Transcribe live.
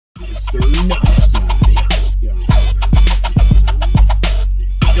Welcome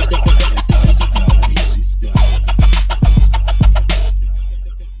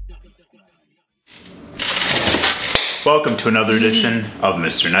to another edition of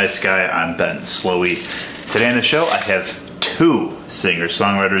Mr. Nice Guy. I'm Ben Slowey. Today on the show, I have two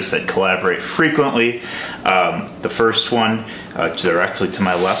singer-songwriters that collaborate frequently. The first one, directly to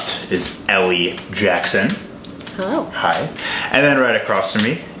my left, is Ellie Jackson. Hello. Hi. And then right across from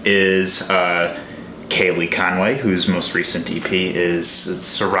me is Kaylee Conway, whose most recent EP is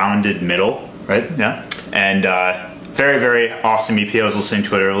Surrounded Middle, right? Yeah. And very, very awesome EP. I was listening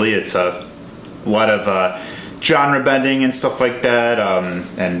to it early. It's a lot of genre bending and stuff like that,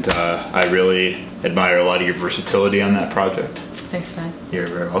 and I really admire a lot of your versatility on that project. Thanks, Ben. You're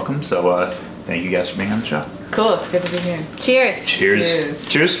very welcome. So thank you guys for being on the show. Cool, it's good to be here. Cheers. Cheers.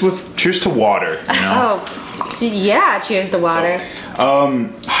 Cheers to water. You know? Oh, yeah, cheers to water. So,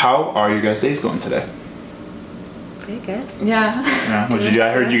 how are you guys' days going today? Pretty good. Yeah. What did you do?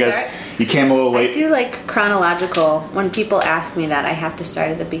 I heard you guys, you came a little late. I do like chronological. When people ask me that, I have to start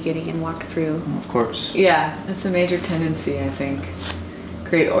at the beginning and walk through. Of course. Yeah, it's a major tendency, I think.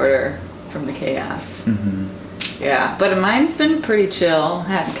 Create order from the chaos. Mm-hmm. Yeah, but mine's been pretty chill.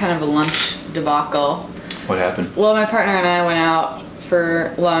 Had kind of a lunch debacle. What happened? Well, my partner and I went out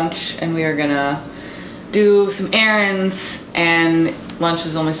for lunch, and we were gonna do some errands, and lunch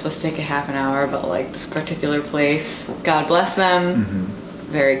was only supposed to take a half an hour, but like this particular place, God bless them,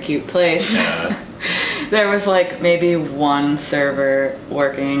 very cute place. Yeah. There was like maybe one server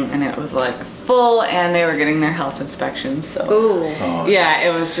working, and it was like full, and they were getting their health inspections. So Ooh. Oh, yeah,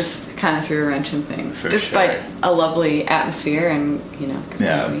 it was just kind of threw a wrench in things, For despite sure. a lovely atmosphere and good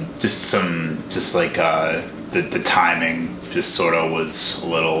company. Just like the timing just sort of was a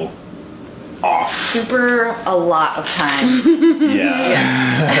little off. Super a lot of time.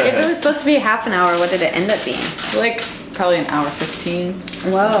 Yeah. If it was supposed to be a half an hour, what did it end up being? Like probably an hour 15.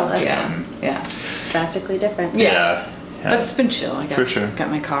 Whoa, that's Yeah. drastically different. Yeah. But it's been chill. I got, For sure. got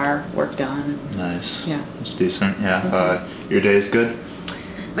my car work done. Nice. Yeah. It's decent. Yeah. Your day is good?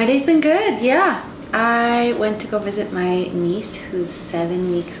 My day's been good, yeah. I went to go visit my niece who's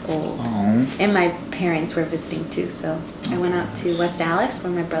 7 weeks old. Oh. And my parents were visiting too, so I went out to West Dallas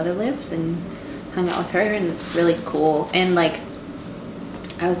where my brother lives and hung out with her, and it's really cool. And like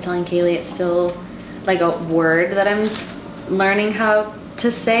I was telling Kaylee, it's still like a word that I'm learning how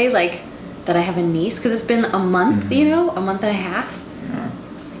to say, like that I have a niece, because it's been a month, a month and a half.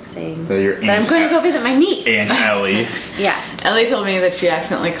 Like saying That I'm going to go visit my niece. Aunt Ellie. Yeah. Ellie told me that she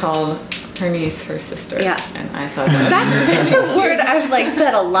accidentally called her niece her sister. Yeah. And I thought that That's a word I've like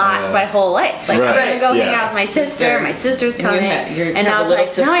said a lot my whole life. Like I'm gonna go hang out with my sister. My sister's coming, and now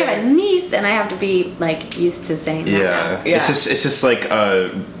it's like now I have a niece, and I have to be like used to saying that. Yeah. It's just like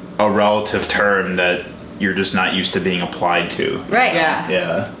a relative term that you're just not used to being applied to. Right. Yeah.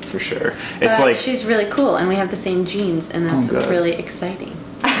 Yeah, for sure. It's But like she's really cool, and we have the same genes, and that's good. really exciting.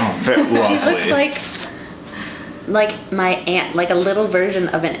 very lovely. She looks like my aunt, like a little version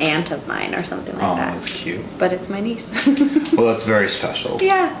of an aunt of mine, or something like that. That's cute. But it's my niece. Well, that's very special.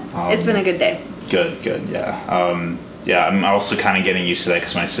 Yeah. It's been a good day. Good, yeah. Yeah, I'm also kind of getting used to that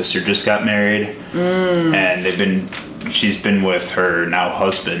because my sister just got married, and she's been with her now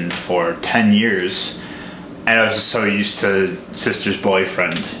husband for 10 years, and I was just so used to sister's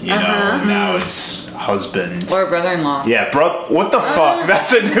boyfriend, and now it's husband. Or brother-in-law. Yeah, bro. What the fuck?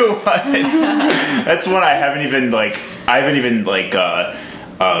 That's a new one. That's one I haven't even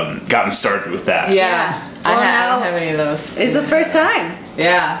gotten started with that. Yeah. Well, I don't have any of those. It's the first time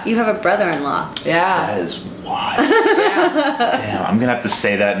Yeah. you have a brother-in-law. Yeah. That is wild. Yeah. Damn, I'm gonna have to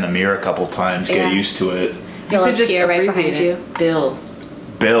say that in the mirror a couple times. Get Yeah. used to it. He'll could just appear right abbreviate behind you. it. Bill.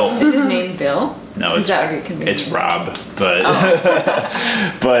 Bill. Is his name Bill? No, Is that what it can be? it's Rob, but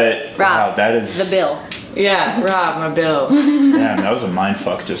but Rob, wow, that is the Bill. Yeah, Rob, my Bill. Damn, that was a mind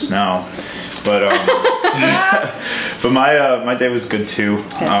fuck just now. But but my day was good too.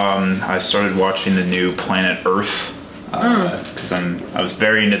 I started watching the new Planet Earth because I was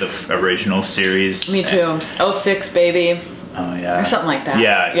very into the original series. Me too. 06, baby. Oh yeah, Or something like that.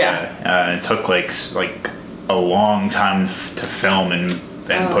 Yeah. It took like a long time to film and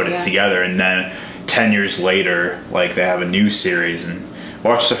put it together, and then 10 years later, like they have a new series, and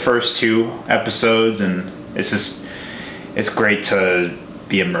watched the first 2 episodes, and it's great to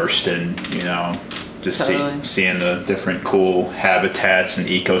be immersed in, just Totally. seeing the different cool habitats and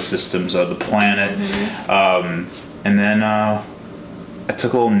ecosystems of the planet. And then I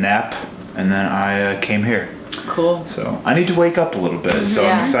took a little nap, and then I came here. Cool. So I need to wake up a little bit. So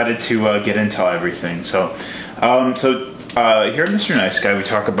I'm Yeah. excited to get into everything. So here at Mr. Nice Guy, we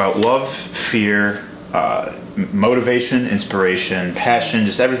talk about love, fear, motivation, inspiration, passion,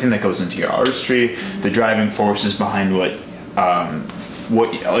 just everything that goes into your artistry, the driving forces behind what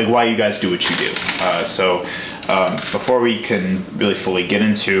like why you guys do what you do. So before we can really fully get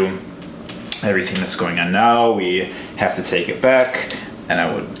into everything that's going on now, we have to take it back. And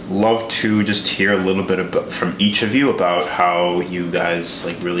I would love to just hear a little bit from each of you about how you guys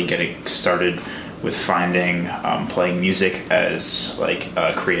like really getting started with finding playing music as like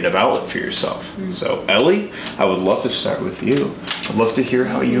a creative outlet for yourself. So Ellie, I would love to start with you. I'd love to hear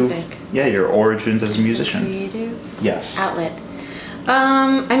how Music. your origins as a musician. Creative Yes. outlet.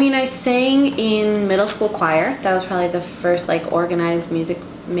 I mean, I sang in middle school choir. That was probably the first like organized music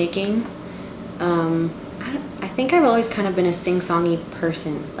making. I think I've always kind of been a sing-songy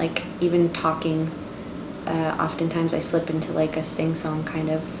person. Like even talking, oftentimes I slip into like a sing-song kind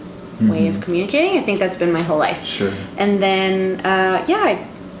of way of communicating. I think that's been my whole life. Sure. And then I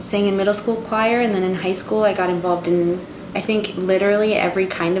sang in middle school choir, and then in high school I got involved in, I think, literally every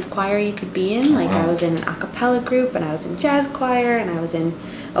kind of choir you could be in. Like I was in an a cappella group, and I was in jazz choir, and I was in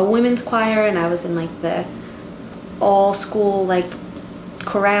a women's choir, and I was in like the all school like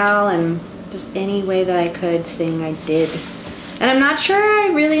chorale, and just any way that I could sing I did. And I'm not sure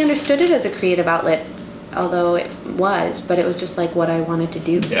I really understood it as a creative outlet, although it was, but it was just like what I wanted to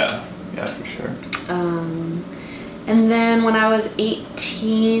do. Yeah, for sure. And then when I was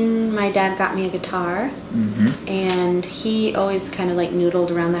 18, my dad got me a guitar, and he always kind of like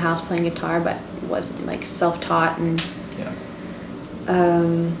noodled around the house playing guitar, but wasn't like self-taught, and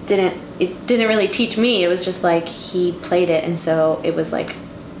didn't really teach me. It was just like he played it, and so it was like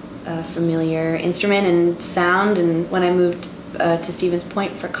a familiar instrument and sound. And when I moved to Stevens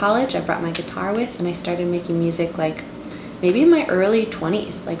Point for college, I brought my guitar with, and I started making music like maybe in my early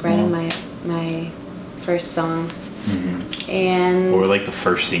 20s, like writing my first songs. And What were like the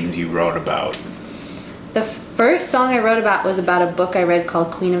first things you wrote about? the first song I wrote about was about a book I read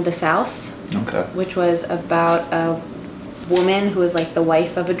called Queen of the South, Okay. which was about a woman who was like the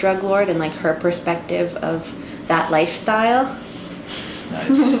wife of a drug lord, and like her perspective of that lifestyle.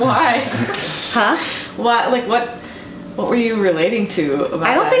 Nice. Why? Huh? What? Like what were you relating to about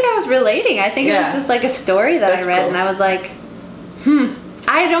I don't that? think I was relating. I think it was Yeah. just like a story that That's I read, cool. and I was like,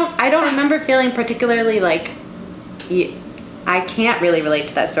 I don't remember feeling particularly like, I can't really relate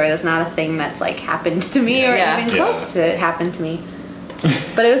to that story. That's not a thing that's like happened to me or Yeah. even Yeah. close to it happened to me.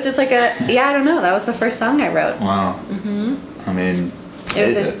 But it was just like I don't know. That was the first song I wrote. Wow. I mean, It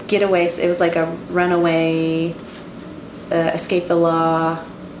was a getaway. It was like a runaway, escape the law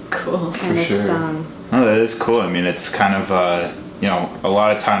Cool. kind of sure. song. Oh, that is cool. I mean, it's kind of, a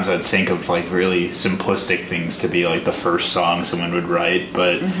lot of times I'd think of like really simplistic things to be like the first song someone would write,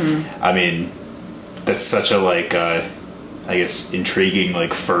 but I mean, that's such a like, I guess, intriguing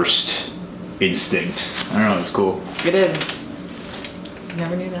like first instinct. I don't know, it's cool. It is. I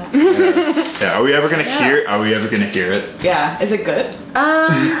never knew that. Yeah, are we ever gonna hear it? Yeah. Is it good?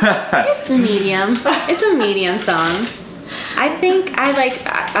 It's medium. It's a medium song. I think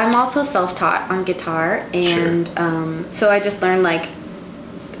I'm also self-taught on guitar, and so I just learned like,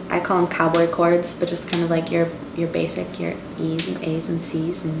 I call them cowboy chords, but just kind of like your basic, your E's and A's and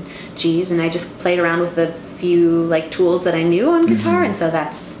C's and G's, and I just played around with the few like tools that I knew on guitar, and so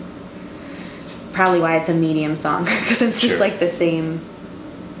that's probably why it's a medium song, because it's just Sure. like the same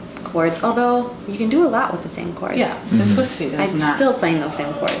chords, although you can do a lot with the same chords. Yeah. Simplicity does I'm not. still playing those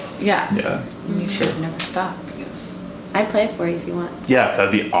same chords. Yeah. Yeah. You should never stop because. I'd play it for you if you want. Yeah,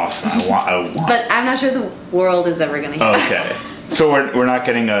 that'd be awesome. I want. But I'm not sure the world is ever gonna hear that. Okay. So we're not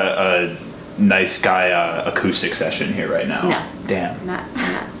getting a nice guy acoustic session here right now. No. Damn. I'm not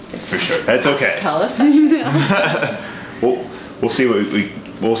For sure. That's okay. Tell us. We'll see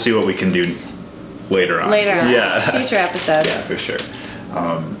what we can do later on. Later on. Yeah. Future episode. Yeah, for sure.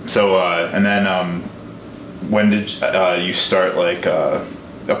 And then when did you start like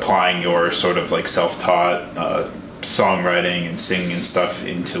applying your sort of like self-taught songwriting and singing and stuff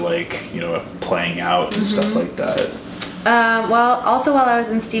into like playing out and stuff like that? Well, also while I was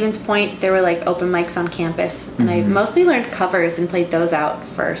in Stevens Point, there were like open mics on campus, and I mostly learned covers and played those out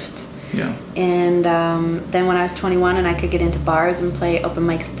first. Yeah. And then when I was 21 and I could get into bars and play open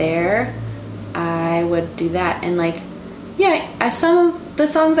mics there, I would do that. And like, some of the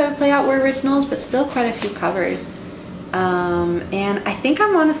songs I would play out were originals, but still quite a few covers. And I think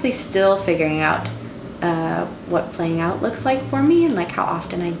I'm honestly still figuring out what playing out looks like for me, and like how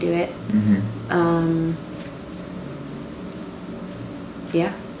often I do it.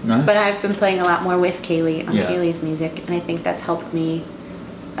 Nice. But I've been playing a lot more with Kaylee on Yeah. Kaylee's music, and I think that's helped me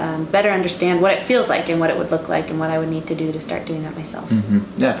better understand what it feels like and what it would look like and what I would need to do to start doing that myself.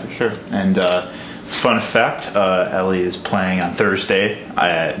 Yeah, for sure. And fun fact, Ellie is playing on Thursday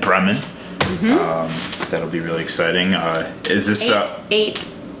at Bremen. That'll be really exciting. Is this 8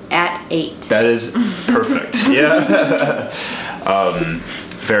 at 8? That is perfect. Yeah.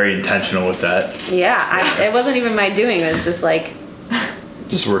 Very intentional with that. Yeah, it wasn't even my doing. It was just like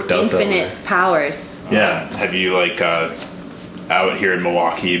Just worked out that way. infinite powers. Yeah. Have you like out here in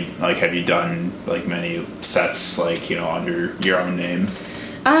Milwaukee? Like, have you done like many sets like under your own name?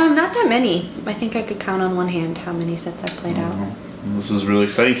 Not that many. I think I could count on one hand how many sets I've played out. This is really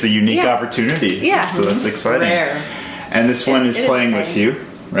exciting. It's a unique Yeah. opportunity. Yeah. So that's exciting. Rare. And this one is it is playing with exciting. you,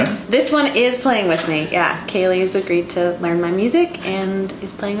 right? This one is playing with me. Yeah, Kaylee has agreed to learn my music and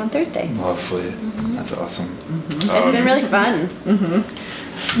is playing on Thursday. Lovely. That's awesome. It's been really fun.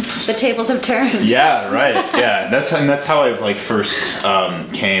 The tables have turned. Yeah, right. Yeah, that's how I like first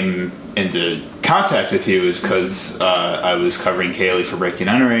came into contact with you, is because I was covering Kaylee for Breaking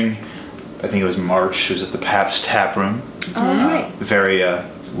and Entering. I think it was March. She was at the Pabst Tap Room. Oh, right. Very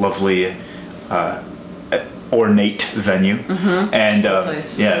lovely, ornate venue, and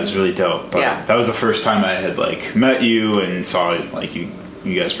place. yeah, it was really dope. But Yeah. that was the first time I had like met you and saw like you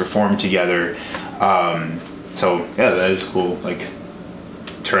guys perform together. So yeah, that is cool. Like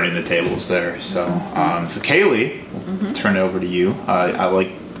turning the tables there. So so Kaylee, we'll turn it over to you. I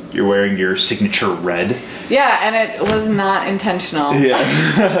like you're wearing your signature red. Yeah, and it was not intentional. Yeah,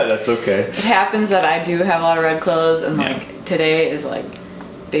 that's okay. It happens that I do have a lot of red clothes, and Yeah. like today is like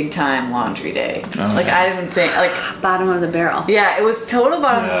big time laundry day. Oh. Like I didn't think like Bottom of the barrel. yeah, it was total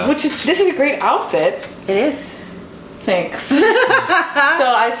bottom. Yeah. This is a great outfit. It is. Thanks. So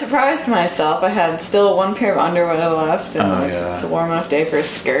I surprised myself. I had still one pair of underwear left, and Oh, like, yeah. it's a warm enough day for a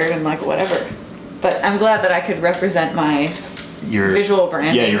skirt and like whatever. But I'm glad that I could represent my Your visual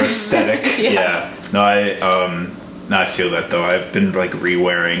brand. Yeah, your aesthetic. Yeah. No, I feel that though. I've been like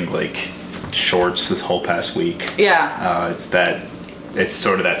re-wearing like shorts this whole past week. Yeah. It's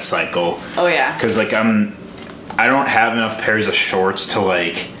sort of that cycle. Oh yeah. Because like I don't have enough pairs of shorts to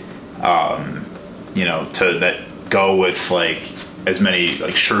like, to that go with like as many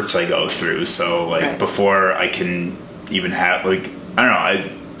like shirts I go through. So like Right. before I can even have like I don't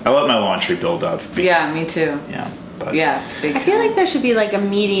know I let my laundry build up. Yeah, me too. Yeah. But Yeah. Big I feel time. like there should be like a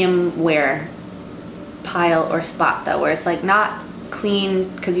medium wear pile or spot though, where it's like not clean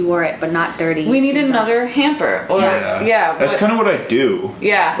because you wore it, but not dirty. we need so you don't- another hamper. Or yeah. That's but- kind of what I do.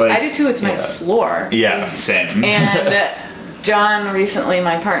 Yeah, Like, I do too. It's my yeah. floor. Yeah, same. And John recently,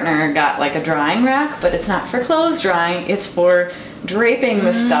 my partner, got like a drying rack, but it's not for clothes drying. It's for draping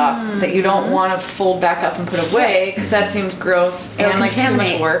the stuff that you don't want to fold back up and put away because that seems gross It'll and like too much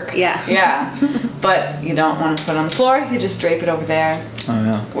contaminate. work. Yeah. Yeah. But you don't want to put it on the floor. You just drape it over there. Oh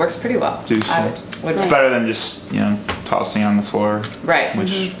yeah. Works pretty well. Do so. I would It's better than just tossing on the floor, Right.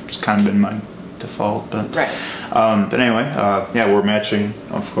 which has kind of been my default. But Right. But anyway, yeah, we're matching,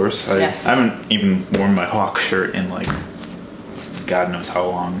 of course. Yes. I haven't even worn my Hawk shirt in like God knows how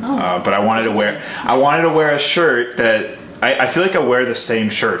long. Oh, but I wanted to wear a shirt that I feel like I wear the same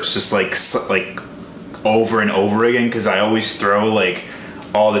shirts just like over and over again because I always throw like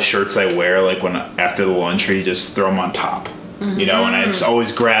all the shirts I wear like when after the laundry just throw them on top. And I just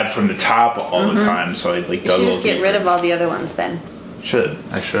always grab from the top all the time. So I like You dug a should little just get rid deeper. of all the other ones then. I should.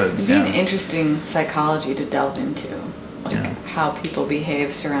 It'd be an Yeah. interesting psychology to delve into, like Yeah. how people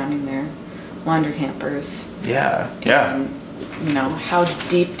behave surrounding their laundry hampers. Yeah. Yeah. And, how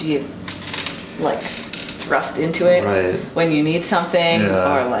deep do you like thrust into it Right. when you need something,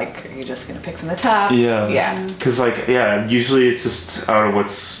 Yeah. or like are you just gonna pick from the top? Yeah. Yeah. Because usually it's just out of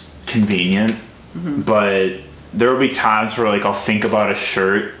what's convenient, but there will be times where like I'll think about a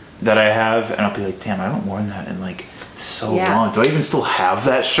shirt that I have and I'll be like, damn, I haven't worn that in like so Yeah. long. Do I even still have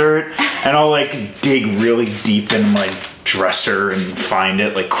that shirt? And I'll like dig really deep in my dresser and find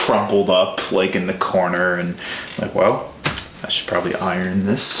it like crumpled up like in the corner and like, well, I should probably iron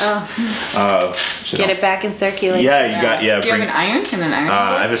this. Should Get I- it back in circulation. Yeah, you got Do you have bring- an iron and an iron?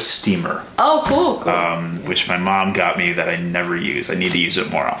 I have a steamer. Oh, cool. Which my mom got me that I never use. I need to use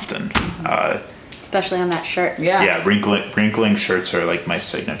it more often. Especially on that shirt. yeah. Wrinkling shirts are like my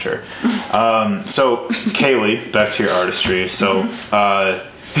signature. So, Kaylee, back to your artistry. So,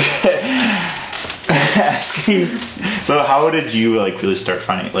 asking, so how did you like really start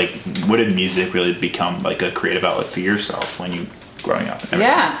finding, like, what did music really become like a creative outlet for yourself when you growing up? and everything?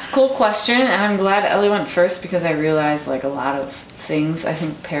 Yeah, it's a cool question, and I'm glad Ellie went first because I realized like a lot of things I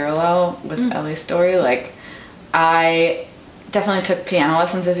think parallel with Ellie's story. Like, I definitely took piano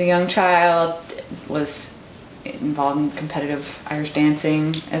lessons as a young child, was involved in competitive Irish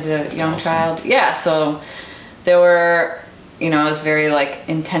dancing as a young child. Yeah, so there were, I was very like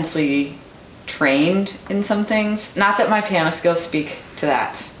intensely trained in some things. Not that my piano skills speak to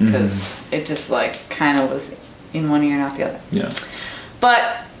that, because it just like kind of was in one ear and out the other. Yeah.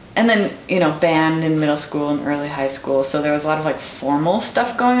 But, and then, band in middle school and early high school, so there was a lot of like formal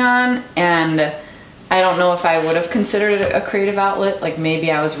stuff going on, and I don't know if I would have considered it a creative outlet. Like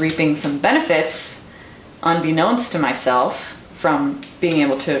maybe I was reaping some benefits unbeknownst to myself from being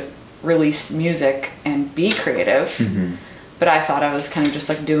able to release music and be creative. But I thought I was kind of just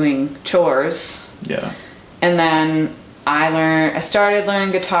like doing chores. Yeah. And then I started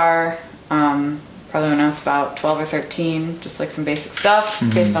learning guitar probably when I was about 12 or 13, just like some basic stuff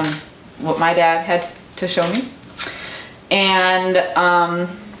based on what my dad had to show me. And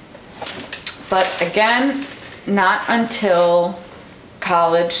but again, not until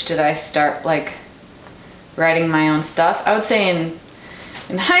college did I start like writing my own stuff. I would say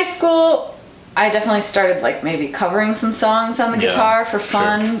in high school, I definitely started like maybe covering some songs on the guitar for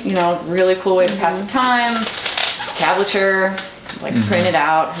fun, really cool way to pass the time. Tablature, like print it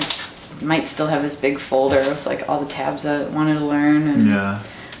out. Might still have this big folder with like all the tabs I wanted to learn. And,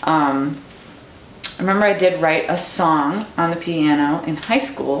 I remember I did write a song on the piano in high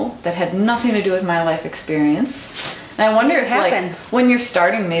school that had nothing to do with my life experience. And I wonder if like when you're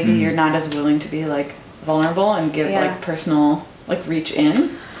starting, maybe you're not as willing to be like vulnerable and give like personal, like reach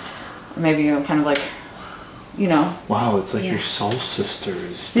in. Maybe you're kind of like, Wow, it's like your soul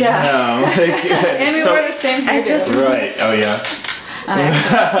sisters. Yeah. And we were the same hairdo. Right. Oh yeah.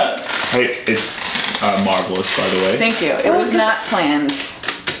 Hey, it's marvelous, by the way. Thank you. It was not planned.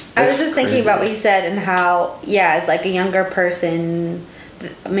 I was just thinking about what you said and how, as like a younger person,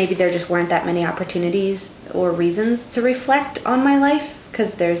 maybe there just weren't that many opportunities or reasons to reflect on my life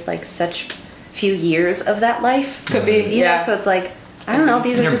because there's like such few years of that life. Could be, So it's like, I don't know,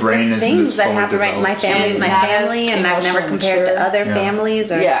 these are just the things that happen, right? My family is my family, and I've never compared to other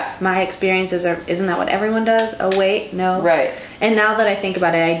families or my experiences. Isn't that what everyone does? Oh, wait, no. Right. And now that I think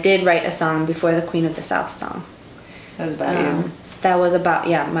about it, I did write a song before the Queen of the South song. That was about you. That was about,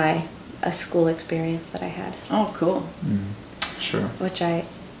 a school experience that I had. Oh, cool. Sure. Which I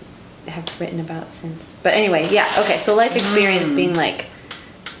have written about since. But anyway, okay, so life experience being like,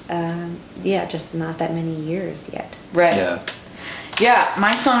 just not that many years yet. Right. Yeah. Yeah,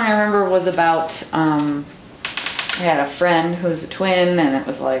 my song I remember was about, I had a friend who was a twin, and it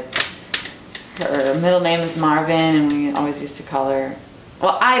was like, her middle name is Marvin, and we always used to call her,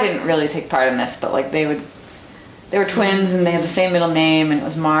 well, I didn't really take part in this, but like they were twins, and they had the same middle name, and it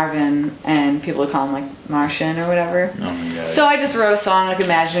was Marvin, and people would call him like Martian or whatever. Oh my God. So I just wrote a song like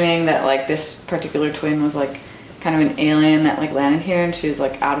imagining that like this particular twin was like kind of an alien that like landed here, and she was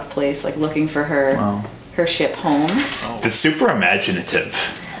like out of place, like looking for her ship home. It's super imaginative.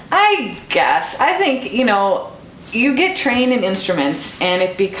 I guess. I think, you get trained in instruments and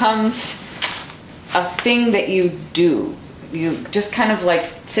it becomes a thing that you do. You just kind of like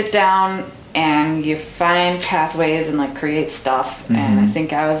sit down and you find pathways and like create stuff. And I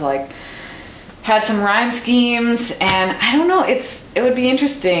think I was like, had some rhyme schemes, and I don't know, it would be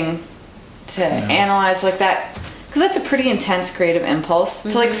interesting to analyze like that. Because that's a pretty intense creative impulse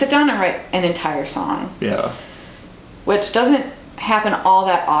to like sit down and write an entire song. Yeah. Which doesn't happen all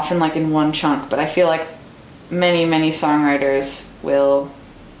that often like in one chunk, but I feel like many, many songwriters will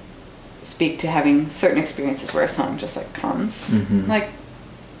speak to having certain experiences where a song just like comes. Like,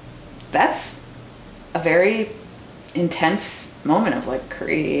 that's a very intense moment of like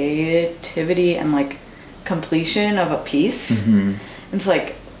creativity and like completion of a piece. It's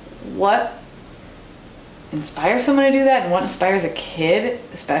like, what inspires someone to do that, and what inspires a kid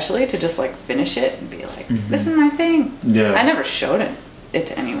especially to just like finish it and be like, this is my thing. I never showed it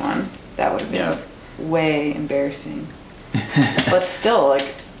to anyone. That would have been way embarrassing. But still,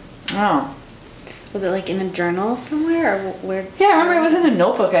 like, I don't know. Was it like in a journal somewhere, or where? Yeah, I remember it was in a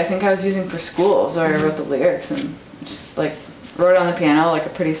notebook I think I was using for school, so I wrote the lyrics and just like wrote it on the piano, like a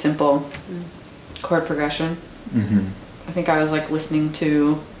pretty simple chord progression. I think I was like listening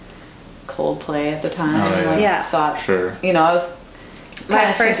to Coldplay at the time. Thought, I was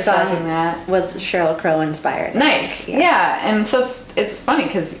my first song that was Sheryl Crow inspired. Nice. And so it's funny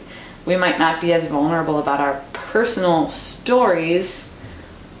because we might not be as vulnerable about our personal stories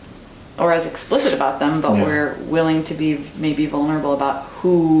or as explicit about them, but we're willing to be maybe vulnerable about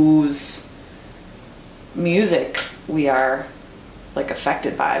whose music we are like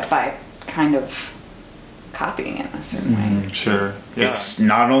affected by kind of copying it in a certain way. Sure. Yeah. It's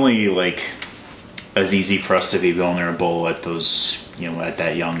not only like as easy for us to be vulnerable at those, at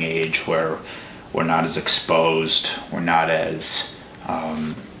that young age where we're not as exposed. We're not as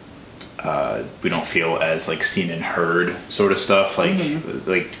we don't feel as like seen and heard sort of stuff.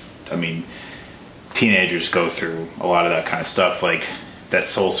 Like I mean, teenagers go through a lot of that kind of stuff, like that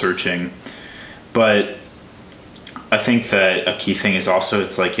soul searching. But I think that a key thing is also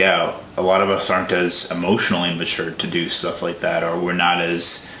it's like, yeah, a lot of us aren't as emotionally mature to do stuff like that, or we're not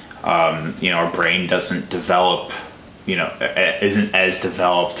as our brain doesn't develop, isn't as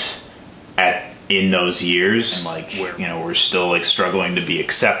developed in those years, and like we're still like struggling to be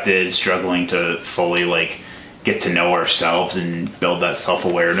accepted, struggling to fully like get to know ourselves and build that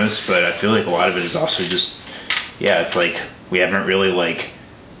self-awareness. But I feel like a lot of it is also just, it's like we haven't really like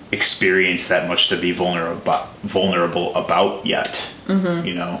experienced that much to be vulnerable about yet.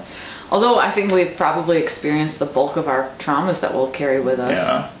 Although I think we've probably experienced the bulk of our traumas that we'll carry with us.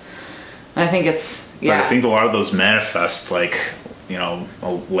 Yeah. I think it's, But I think a lot of those manifest like,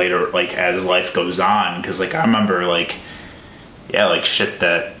 later, like as life goes on. Cause like I remember like, like shit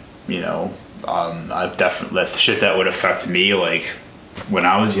that, I've definitely, shit that would affect me like when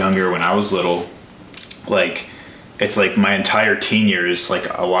I was younger, when I was little, like it's like my entire teen years, like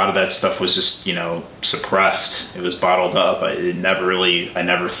a lot of that stuff was just, suppressed. It was bottled up. I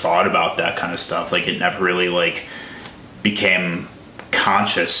never thought about that kind of stuff. Like it never really like became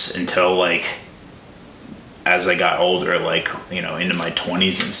conscious until like as I got older, like, into my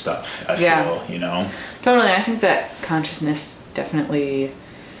 20s and stuff. I feel. Totally. I think that consciousness definitely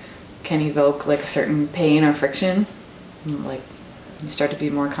can evoke like a certain pain or friction. Like you start to be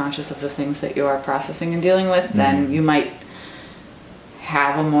more conscious of the things that you are processing and dealing with, then you might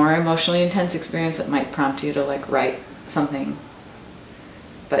have a more emotionally intense experience that might prompt you to like write something.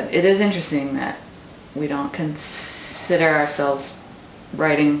 But it is interesting that we don't consider ourselves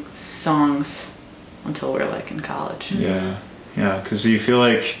writing songs until we're like in college. Yeah, because you feel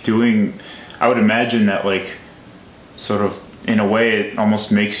like I would imagine that like sort of in a way it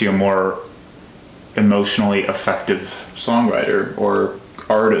almost makes you a more emotionally effective songwriter or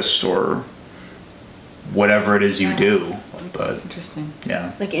artist or whatever it is you do. But interesting.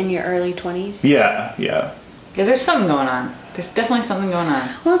 Yeah. Like in your early 20s? Yeah. Yeah, there's something going on. There's definitely something going on.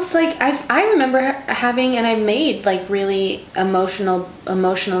 Well, it's like I remember having, and I made like really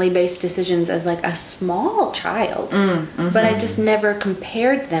emotionally based decisions as like a small child, but I just never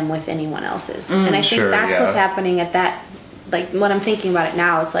compared them with anyone else's. And I think that's what's happening at that, like when I'm thinking about it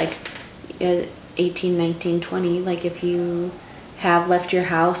now, it's like 18, 19, 20, like if you have left your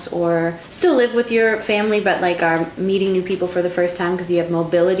house or still live with your family but like are meeting new people for the first time because you have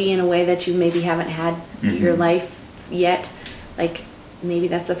mobility in a way that you maybe haven't had your life yet, like maybe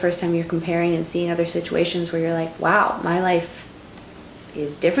that's the first time you're comparing and seeing other situations where you're like, wow, my life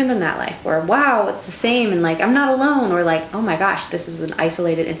is different than that life, or wow, it's the same, and like I'm not alone, or like, oh my gosh, this was an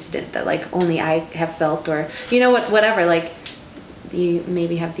isolated incident that like only I have felt, or whatever, like you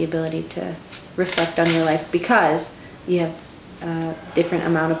maybe have the ability to reflect on your life because you have a different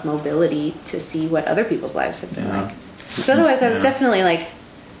amount of mobility to see what other people's lives have been like. So otherwise I was definitely like,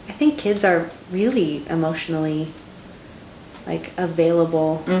 I think kids are really emotionally like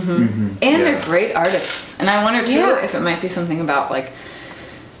available. And they're great artists. And I wonder too if it might be something about like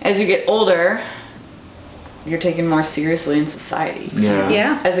as you get older you're taken more seriously in society.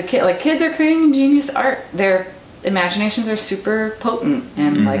 As a kid, like kids are creating ingenious art. Their imaginations are super potent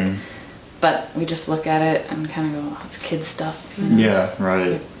and like, but we just look at it and kind of go, oh, it's kid stuff. Yeah,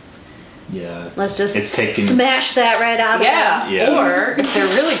 right. Yeah. Let's just it's taking smash that right out of them. Or if they're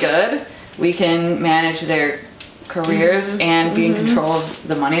really good, we can manage their careers and be in control of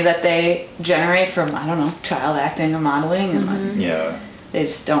the money that they generate from, I don't know, child acting or modeling, and like, they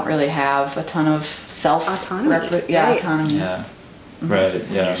just don't really have a ton of self autonomy. Autonomy. Yeah. Right.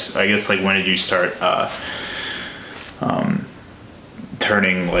 Yeah. I guess like when did you start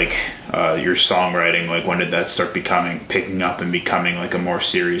turning like your songwriting, like when did that start picking up and becoming like a more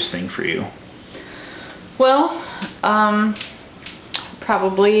serious thing for you? Well,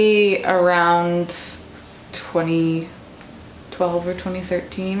 probably around 2012 or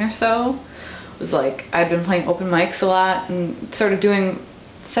 2013 or so. It was like I'd been playing open mics a lot and sort of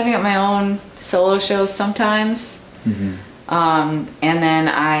setting up my own solo shows sometimes. And then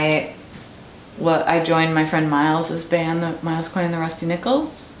I joined my friend Miles' band, the Miles Coyne and the Rusty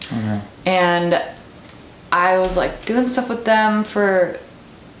Nichols. And I was like doing stuff with them for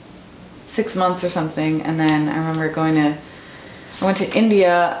 6 months or something, and then I remember I went to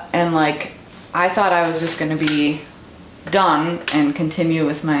India, and like I thought I was just going to be done and continue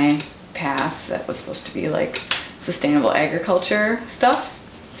with my path that was supposed to be like sustainable agriculture stuff.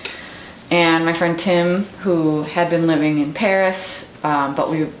 And my friend Tim, who had been living in Paris, but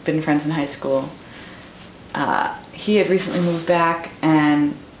we've been friends in high school, he had recently moved back,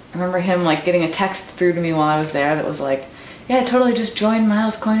 and I remember him like getting a text through to me while I was there that was like, yeah, I totally just joined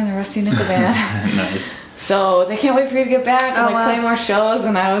Miles Coyne and the Rusty Nickel Band. Nice. So they can't wait for you to get back and Oh, wow. play more shows.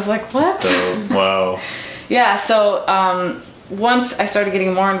 And I was like, what? So, wow. Yeah, so once I started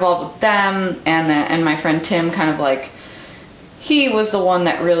getting more involved with them, and my friend Tim kind of like, he was the one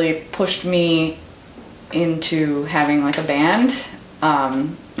that really pushed me into having like a band.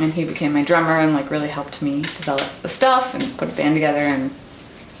 And he became my drummer and like really helped me develop the stuff and put a band together and,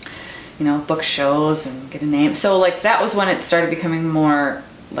 you know, book shows and get a name. So like that was when it started becoming more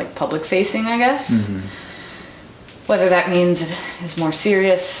like public facing, I guess. Mm-hmm. Whether that means it is more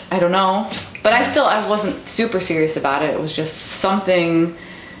serious, I don't know. But I wasn't super serious about it. It was just something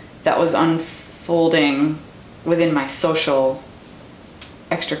that was unfolding within my social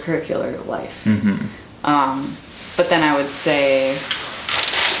extracurricular life. Mm-hmm. But then I would say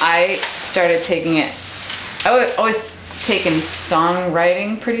I started taking it, always taken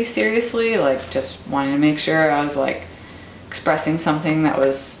songwriting pretty seriously, like just wanting to make sure I was like expressing something that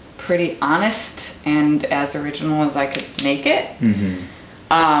was pretty honest and as original as I could make it. Mm-hmm.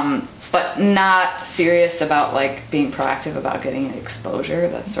 But not serious about like being proactive about getting exposure.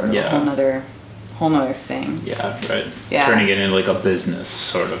 That's sort of a whole nother thing. Yeah, right. Yeah. Turning it into like a business,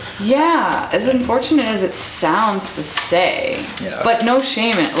 sort of. Yeah, as unfortunate as it sounds to say, Yeah. but no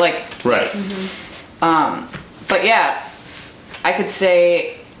shame in it. Like, Right. but yeah, I could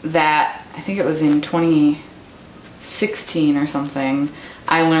say that I think it was in 2016 or something,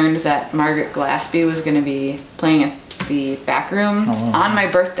 I learned that Margaret Glaspie was going to be playing at the Back Room on my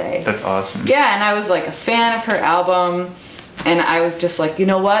birthday. That's awesome. Yeah, and I was like a fan of her album, and I was just like, you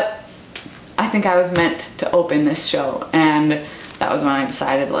know what? I think I was meant to open this show, and that was when I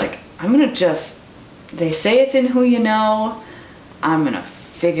decided, like, I'm gonna just, they say it's in Who You Know, I'm gonna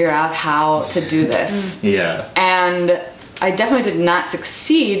figure out how to do this. Yeah. And I definitely did not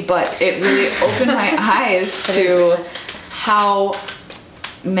succeed, but it really opened my eyes to how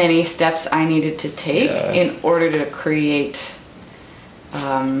many steps I needed to take in order to create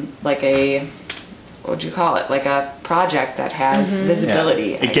like a, what would you call it? Like a project that has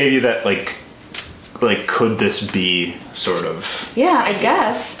visibility. It gave you that like could this be sort of? Yeah, I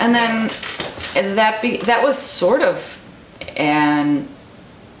guess. And then that was sort of an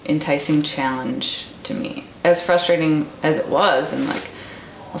enticing challenge to me, as frustrating as it was. And like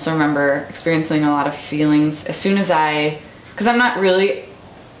also remember experiencing a lot of feelings as soon as because I'm not really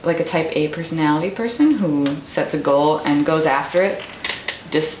like a type A personality person who sets a goal and goes after it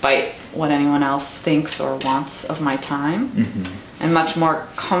despite what anyone else thinks or wants of my time. Mm-hmm. I'm much more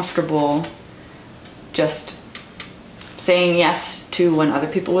comfortable just saying yes to when other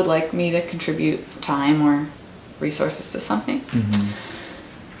people would like me to contribute time or resources to something. Mm-hmm.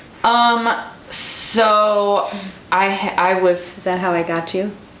 So I was... Is that how I got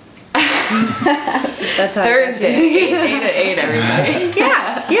you? That's how Thursday, I got you. 8 to 8, everybody.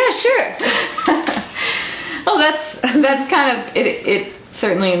 Yeah, sure. Well, that's kind of it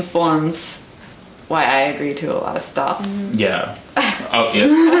certainly informs why I agree to a lot of stuff. Yeah. Oh,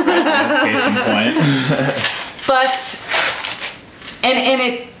 yeah. Case in point. But and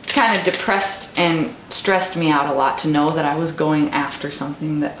it kind of depressed and stressed me out a lot to know that I was going after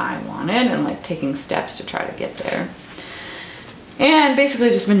something that I wanted and like taking steps to try to get there. And basically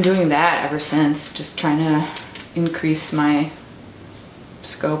just been doing that ever since, just trying to increase my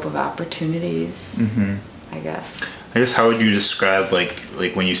scope of opportunities, I guess. I guess how would you describe like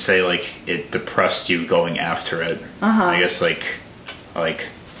when you say like it depressed you going after it? I guess like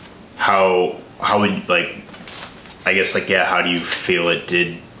how would like I guess like yeah, how do you feel it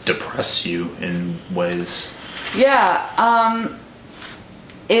did depress you in ways? Yeah,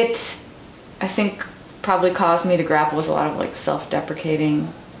 it I think probably caused me to grapple with a lot of like self-deprecating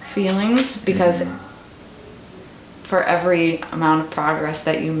feelings because for every amount of progress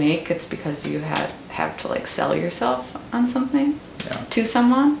that you make, it's because you have to like sell yourself on something to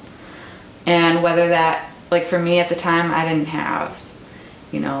someone. And whether that, like for me at the time, I didn't have,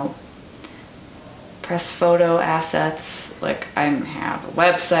 you know, press photo assets, like I didn't have a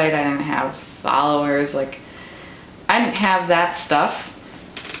website, I didn't have followers, like I didn't have that stuff.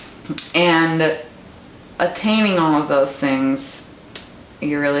 And attaining all of those things,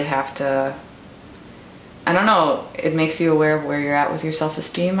 you really have to, I don't know, it makes you aware of where you're at with your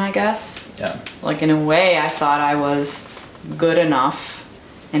self-esteem, I guess. Yeah. Like in a way, I thought I was good enough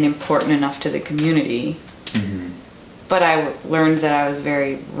and important enough to the community. But I learned that I was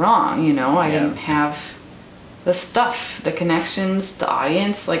very wrong, you know? I didn't have the stuff, the connections, the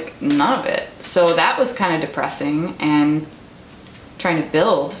audience, like none of it. So that was kind of depressing, and trying to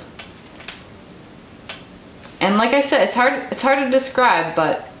build And like I said, it's hard to describe,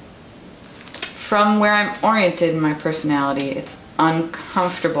 but from where I'm oriented in my personality, it's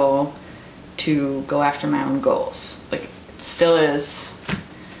uncomfortable to go after my own goals. Like, it still is.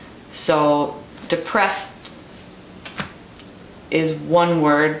 So depressed is one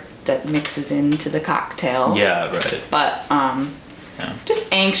word that mixes into the cocktail. Yeah, right. But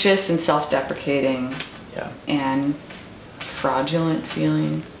just anxious and self-deprecating. Yeah. And fraudulent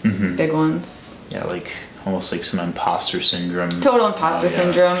feeling. Big ones. Yeah, like almost like some imposter syndrome. Total imposter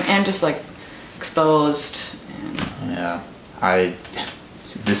syndrome, and just like exposed. And Yeah.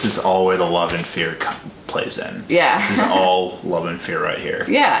 This is all where the love and fear plays in. Yeah. This is all love and fear right here.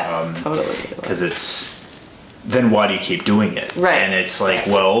 Yeah, it's totally. Because it's, then why do you keep doing it? Right. And it's like,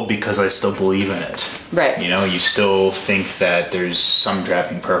 well, because I still believe in it. Right. You know, you still think that there's some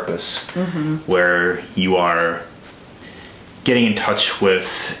driving purpose where you are getting in touch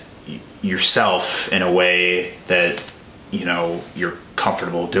with yourself in a way that, you know, you're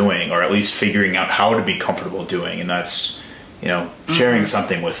comfortable doing, or at least figuring out how to be comfortable doing. And that's, you know, sharing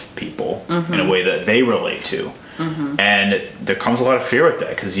something with people in a way that they relate to. And there comes a lot of fear with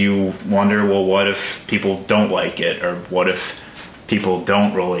that, because you wonder, well, what if people don't like it, or what if people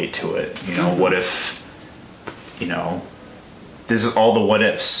don't relate to it? You know, what if, you know, this is all the what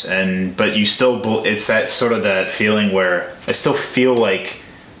ifs, but you still, it's that sort of that feeling where I still feel like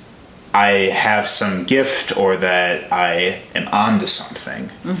I have some gift, or that I am onto something,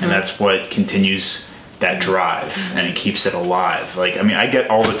 and that's what continues that drive, and it keeps it alive. Like, I mean, I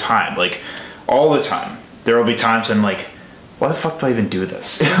get all the time, there will be times I'm like, why the fuck do I even do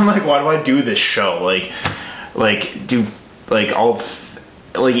this? I'm like, why do I do this show? Even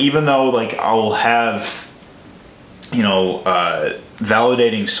though, like, I'll have, you know,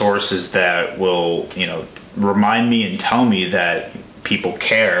 validating sources that will, you know, remind me and tell me that people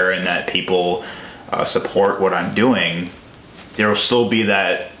care and that people support what I'm doing, there will still be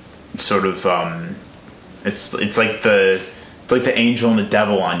that sort of, it's like the angel and the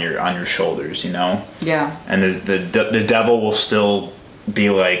devil on your shoulders, you know? Yeah. And the devil will still be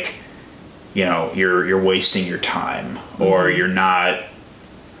like, you know, you're wasting your time, or you're not,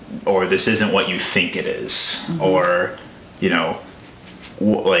 or this isn't what you think it is, or, you know,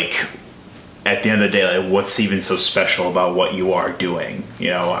 like, at the end of the day, like, what's even so special about what you are doing? You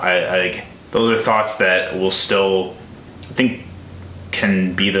know, I those are thoughts that will still, I think,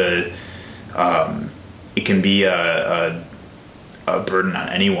 can be it can be a burden on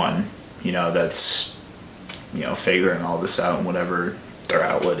anyone, you know, that's, you know, figuring all this out, and whatever their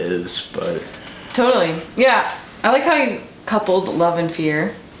outlet is. But Totally. Yeah. I like how you coupled love and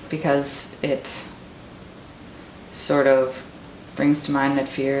fear, because it sort of brings to mind that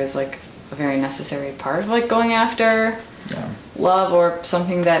fear is like a very necessary part of like going after love, or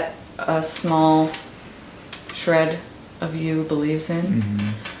something that a small shred of you believes in.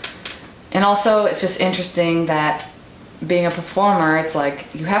 And also, it's just interesting that being a performer, it's like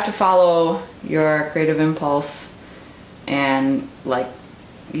you have to follow your creative impulse, and like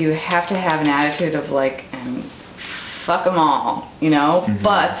you have to have an attitude of like, and fuck them all, you know,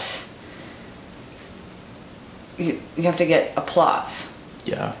 but you have to get applause.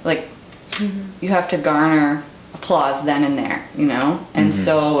 yeah, Like you have to garner applause then and there, you know, and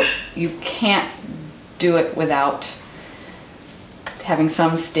so you can't do it without having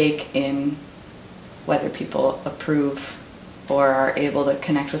some stake in whether people approve or are able to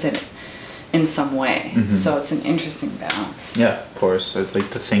connect with it in some way. So it's an interesting balance. yeah, of course. I'd like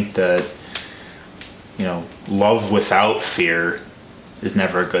to think that, you know, love without fear is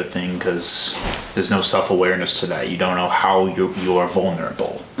never a good thing, because there's no self-awareness to that. You don't know how you are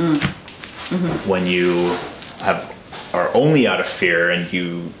vulnerable when you are only out of fear, and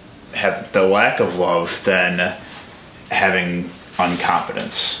you have the lack of love, then having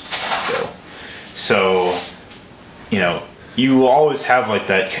unconfidence. So, you know, you will always have like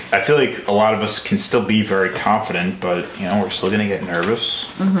that. I feel like a lot of us can still be very confident, but, you know, we're still going to get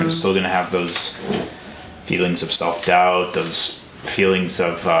nervous. We're still going to have those feelings of self-doubt, those feelings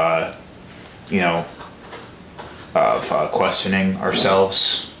of, you know, of questioning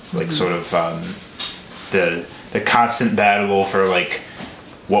ourselves, like sort of the constant battle for like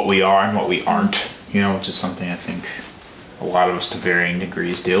what we are and what we aren't, you know, which is something I think a lot of us to varying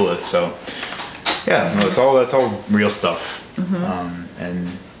degrees deal with. So yeah, no, that's all real stuff. And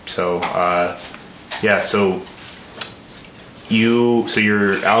so so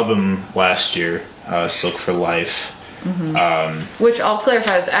your album last year, Silk for Life, Which I'll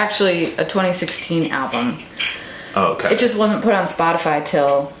clarify is actually a 2016 album. Oh, okay. It just wasn't put on Spotify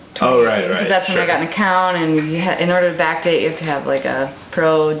till 2018 because that's when I got an account, and in order to backdate you have to have like a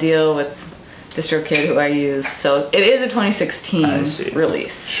pro deal with DistroKid who I use. So it is a 2016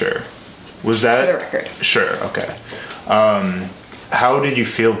 release. Sure. Was that for the record? Sure. Okay. How did you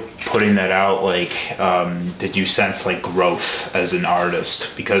feel putting that out? Like, did you sense like growth as an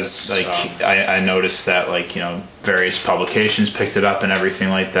artist? Because like I noticed that like, you know, various publications picked it up and everything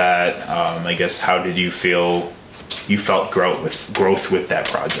like that. I guess how did you feel? You felt growth with that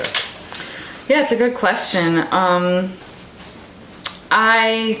project? Yeah, it's a good question.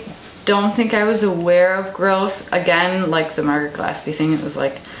 I don't think I was aware of growth. Again, like the Margaret Glaspie thing, it was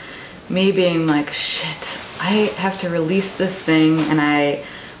like me being like, shit, I have to release this thing, and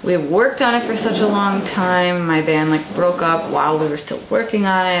we worked on it for such a long time. My band like broke up while we were still working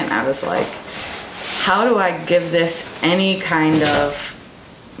on it, and I was like, how do I give this any kind of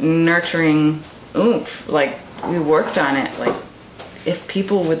nurturing oomph? Like, we worked on it. Like, if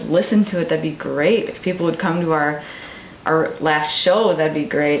people would listen to it, that'd be great. If people would come to our last show, that'd be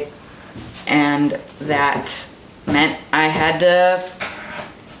great. And that meant I had to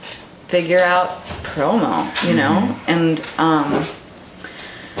figure out promo, you know? And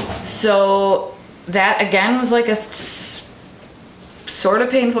so that again was like a sort of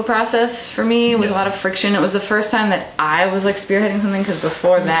painful process for me with a lot of friction. It was the first time that I was like spearheading something, because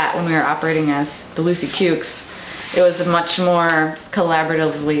before that, when we were operating as the Lucy Cukes, it was a much more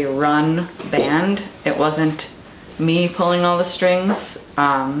collaboratively run band. It wasn't me pulling all the strings.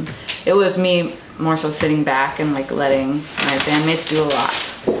 It was me more so sitting back and like letting my bandmates do a lot.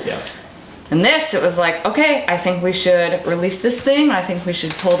 Yeah. And this, it was like, okay, I think we should release this thing. I think we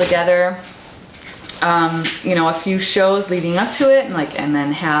should pull together, you know, a few shows leading up to it, and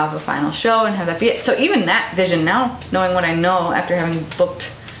then have a final show and have that be it. So even that vision now, knowing what I know after having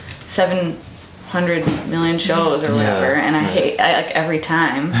booked 700 million shows or whatever, and I hate, like every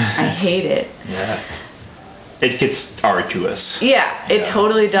time, I hate it. Yeah. It gets arduous. Yeah, it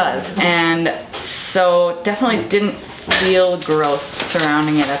totally does. And so definitely didn't feel growth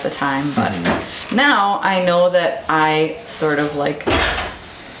surrounding it at the time, but now I know that I sort of like,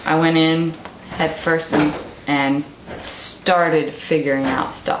 I went in head first and started figuring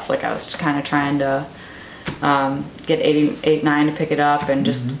out stuff. Like, I was kind of trying to get 88.9 to pick it up, and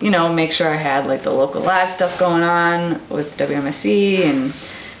just, you know, make sure I had like the local live stuff going on with WMSC and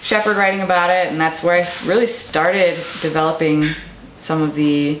Shepard writing about it, and that's where I really started developing some of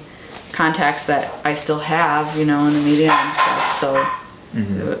the contacts that I still have, you know, in the media and stuff. So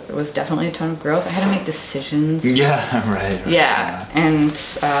it was definitely a ton of growth. I had to make decisions. Yeah, right. Yeah, and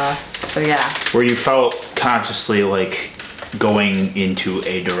so yeah. Where you felt consciously like going into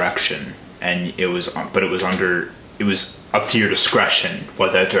a direction, and it was up to your discretion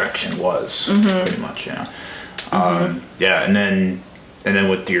what that direction was, pretty much. Yeah. Yeah, and then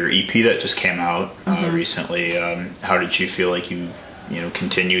with your EP that just came out recently, how did you feel like you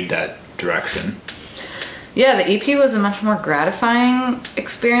continued that direction? Yeah, the EP was a much more gratifying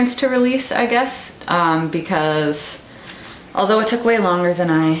experience to release, I guess, because although it took way longer than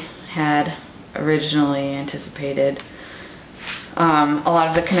I had originally anticipated, a lot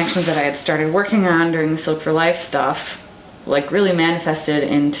of the connections that I had started working on during the Silk for Life stuff, like, really manifested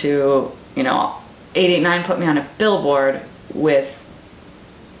into, 889 put me on a billboard with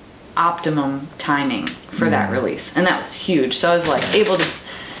optimum timing for that release, and that was huge. So I was like able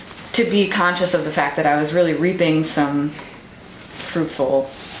to be conscious of the fact that I was really reaping some fruitful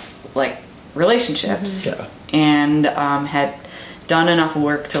like relationships, and had done enough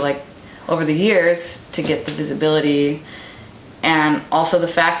work to like over the years to get the visibility, and also the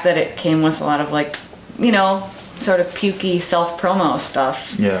fact that it came with a lot of like sort of pukey self-promo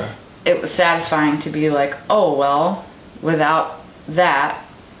stuff. Yeah, it was satisfying to be like, oh well, without that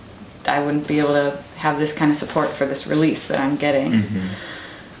I wouldn't be able to have this kind of support for this release that I'm getting.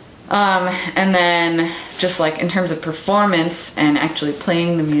 And then just like in terms of performance and actually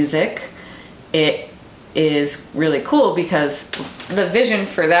playing the music, it is really cool because the vision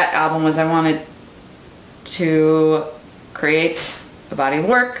for that album was I wanted to create a body of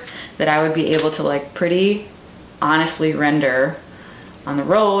work that I would be able to like pretty honestly render on the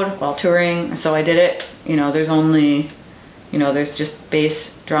road while touring. So I did it, there's only there's just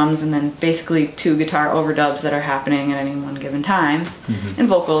bass, drums, and then basically 2 guitar overdubs that are happening at any one given time, and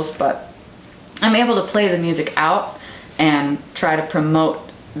vocals, but I'm able to play the music out and try to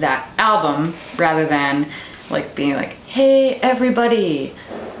promote that album rather than like being like, hey everybody,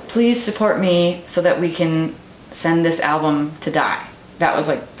 please support me so that we can send this album to die. That was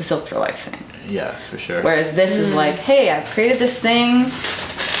like the Silk for Life thing. Yeah, for sure. Whereas this is like, hey, I've created this thing,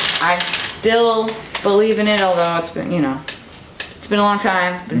 I still believe in it, although it's been, it's been a long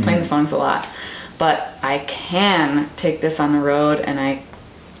time, been playing the songs a lot, but I can take this on the road and I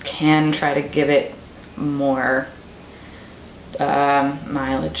can try to give it more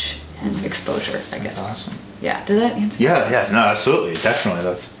mileage and exposure, I guess. That's awesome. Yeah. Does that answer? Yeah, no, absolutely, definitely.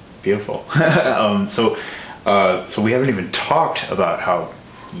 That's beautiful. So we haven't even talked about how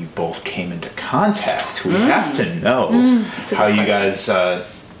you both came into contact. We have to know how you guys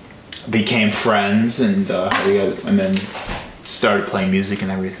became friends and how you guys, and then started playing music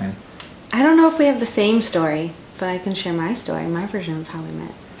and everything. I don't know if we have the same story, but I can share my story, my version of how we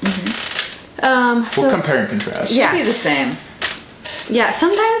met. We'll compare and contrast. Yeah. Should be the same. Yeah,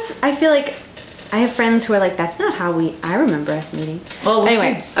 sometimes I feel like I have friends who are like, that's not how I remember us meeting. Well, we'll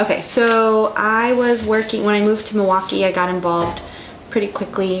anyway, see. okay, so I was working, when I moved to Milwaukee, I got involved pretty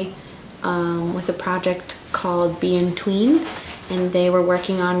quickly with a project called Be in Tween, and they were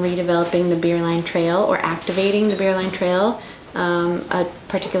working on redeveloping the Beer Line Trail, or activating the Beer Line Trail, a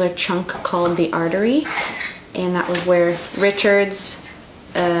particular chunk called the Artery, and that was where Richards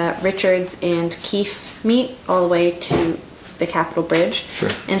and Keefe meet all the way to the Capitol Bridge. Sure.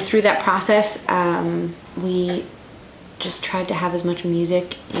 And through that process, we just tried to have as much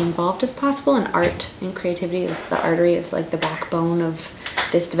music involved as possible, and art and creativity was the artery, of like the backbone of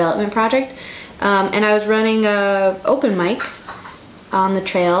this development project. And I was running a open mic on the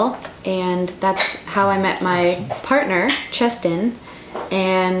trail, and that's how I met my partner, Cheston.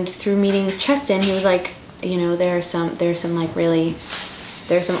 And through meeting Cheston, he was like, you know, there's some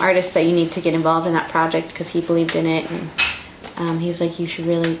artists that you need to get involved in that project, because he believed in it. And he was like, you should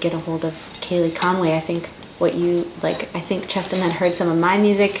really get a hold of Kaylee Conway. I think Cheston had heard some of my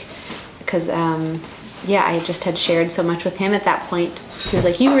music, because I just had shared so much with him at that point. He was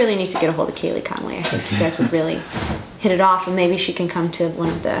like, you really need to get a hold of Kaylee Conway. I think you guys would really hit it off, and maybe she can come to one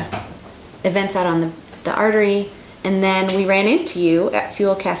of the events out on the Artery. And then we ran into you at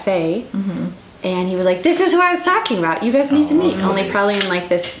Fuel Cafe, and he was like, this is who I was talking about. You guys need to meet. Only probably in like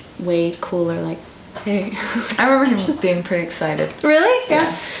this way cooler, like, hey. I remember him being pretty excited. Really?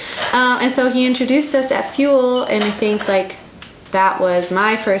 Yeah. And so he introduced us at Fuel, and I think like that was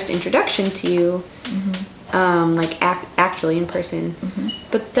my first introduction to you, actually in person.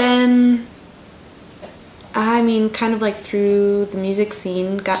 But then, I mean, kind of like through the music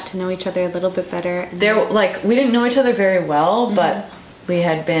scene, got to know each other a little bit better. And We didn't know each other very well, but we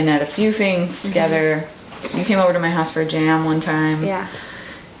had been at a few things together. You came over to my house for a jam one time. Yeah.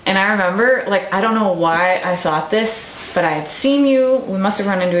 And I remember, like, I don't know why I thought this, but I had seen you. We must have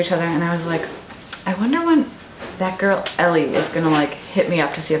run into each other, and I was like, I wonder when that girl Ellie is gonna like hit me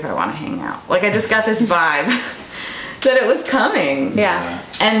up to see if I want to hang out. Like, I just got this vibe that it was coming. Yeah.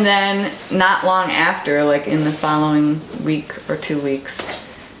 And then not long after, like in the following week or 2 weeks,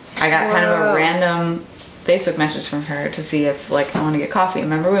 I got kind of a random Facebook message from her to see if like I want to get coffee.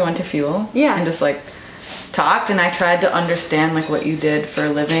 Remember we went to Fuel? Yeah. And just like talked, and I tried to understand like what you did for a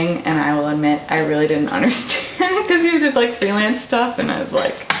living, and I will admit I really didn't understand because you did like freelance stuff, and I was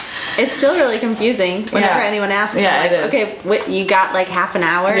like, it's still really confusing whenever anyone asks. Yeah, like, it is. okay, you got like half an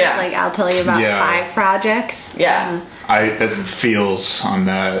hour? Yeah. Like, I'll tell you about 5 projects. Yeah. It feels on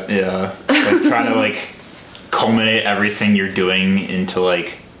that, yeah. Like trying to like culminate everything you're doing into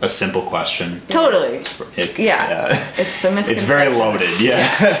like a simple question. Totally. It's a misconception. It's very loaded, yeah.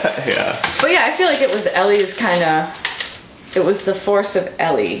 Yeah. But yeah, I feel like it was Ellie's it was the force of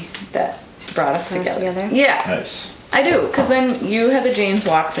Ellie that brought us together. Yeah. Nice. I do, because then you had the Jane's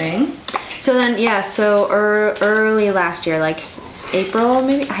Walk thing. So then, early last year, like April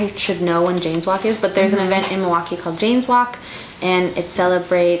maybe, I should know when Jane's Walk is, but there's an event in Milwaukee called Jane's Walk, and it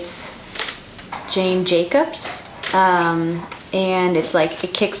celebrates Jane Jacobs, and it's like,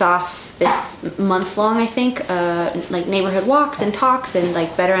 it kicks off this month long, I think, like neighborhood walks and talks and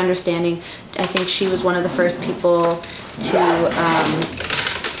like better understanding. I think she was one of the first people to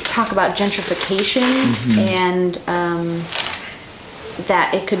talk about gentrification and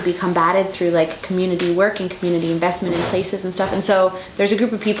that it could be combated through like community work and community investment in places and stuff. And so there's a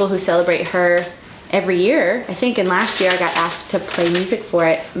group of people who celebrate her every year, I think, and last year I got asked to play music for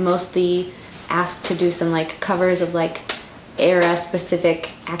it, mostly asked to do some like covers of like era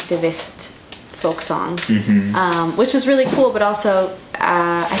specific activist folk songs, which was really cool. But also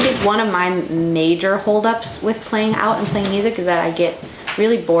I think one of my major holdups with playing out and playing music is that I get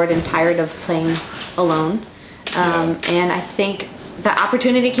really bored and tired of playing alone. And I think the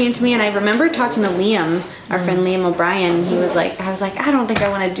opportunity came to me, and I remember talking to Liam, our friend Liam O'Brien, and I was like, I don't think I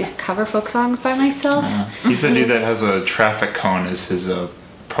want to cover folk songs by myself. He's the dude that has a traffic cone as his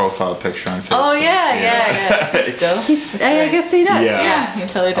profile picture on Facebook. Oh yeah. Still, I guess he does. Yeah, he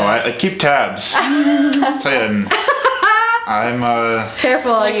totally does. I keep tabs. I'll tell you, I'm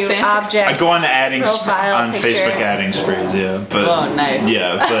Careful, Like you Santa- object. I go on adding Profile on pictures. Facebook adding sprees, yeah. But Oh, nice.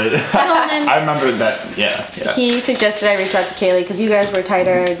 Yeah, but Well, then I remember that. Yeah. he suggested I reach out to Kaylee because you guys were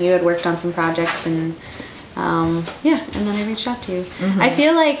tighter and you had worked on some projects and yeah, and then I reached out to you. I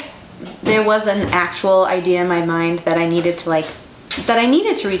feel like there was an actual idea in my mind that I needed to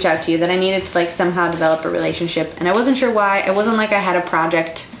reach out to you, that I needed to like somehow develop a relationship, and I wasn't sure why. It wasn't like I had a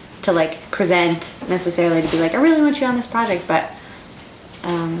project to like present necessarily to be like, I really want you on this project, but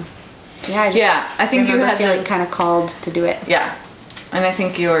yeah, I think you remember had feeling the kind of called to do it. yeah, and I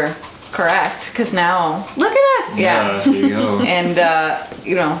think you were correct because now Look at us. Yeah. There you go. and I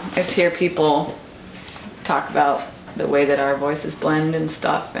just hear people talk about the way that our voices blend and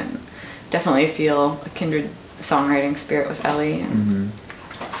stuff, and definitely feel a kindred songwriting spirit with Ellie. And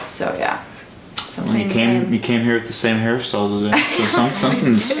so yeah, something. You came here with the same hairstyle today, so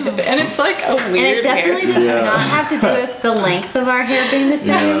something's. And it's like a And weird it definitely does hairstyle. Yeah. not have to do with the length of our hair being the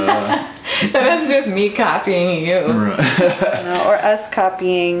same. Yeah. That has to do with me copying you. Right. Or us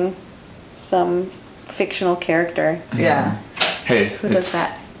copying some fictional character. Yeah. Hey, Who does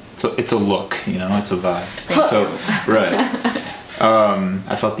that? It's a look, it's a vibe. So right.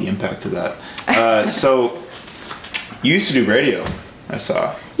 I felt the impact of that. So you used to do radio, I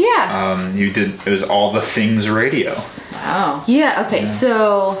saw. Yeah. You did. It was All the Things Radio. Wow. Yeah, okay,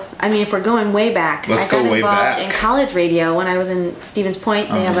 so, I mean, if we're going way back, Let's I got go way involved back. in college radio when I was in Stevens Point.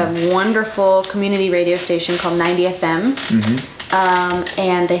 They have a wonderful community radio station called 90 FM.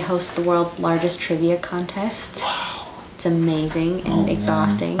 And they host the world's largest trivia contest. Wow. It's amazing and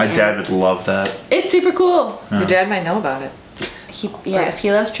exhausting. My and dad would love that. It's super cool. Your dad might know about it. If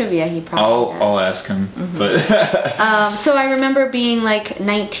he loves trivia, he probably does. I'll ask him, but So I remember being like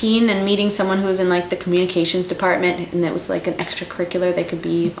 19 and meeting someone who was in like the communications department, and it was like an extracurricular. They could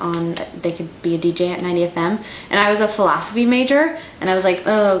be a DJ at 90 FM, and I was a philosophy major, and I was like,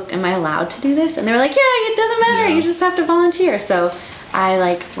 oh, am I allowed to do this? And they were like, yeah, it doesn't matter. Yeah. You just have to volunteer. So I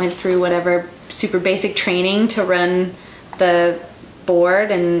like went through whatever super basic training to run the board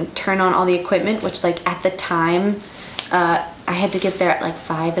and turn on all the equipment, which like at the time, I had to get there at like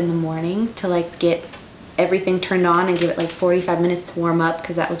 5 in the morning to like get everything turned on and give it like 45 minutes to warm up,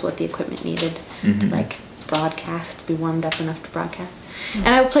 because that was what the equipment needed to like broadcast, to be warmed up enough to broadcast. And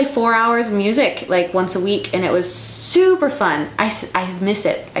I would play 4 hours of music like once a week, and it was super fun. I miss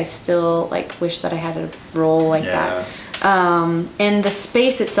it. I still like wish that I had a role like that. And the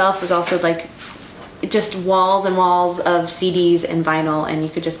space itself was also like just walls and walls of CDs and vinyl, and you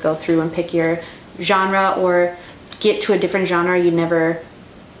could just go through and pick your genre or get to a different genre you never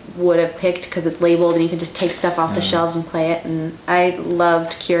would have picked because it's labeled, and you could just take stuff off the shelves and play it. And I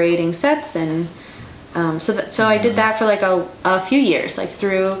loved curating sets, and so I did that for like a few years, like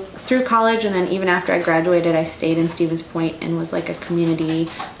through college, and then even after I graduated, I stayed in Stevens Point and was like a community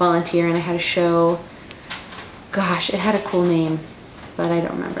volunteer, and I had a show. Gosh, it had a cool name, but I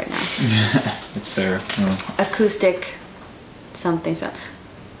don't remember it now. it's fair. Acoustic something.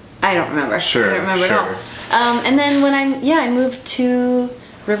 I don't remember. Sure, I don't remember sure. at all. And then when I moved to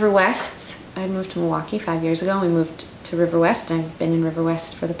River West. I moved to Milwaukee 5 years ago. We moved to River West, and I've been in River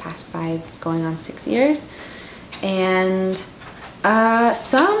West for the past 5, going on 6 years. And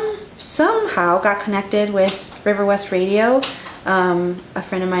somehow got connected with River West Radio. A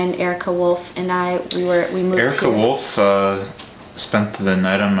friend of mine, Erica Wolf, and we moved. Erica here. Wolf spent the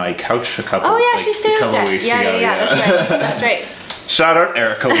night on my couch a couple. Oh yeah, like, she stayed a with couple Jack. weeks Yeah, ago. That's right. That's right. Shout out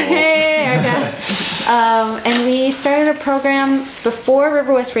Erica Wolf. Hey, Erica. And we started a program before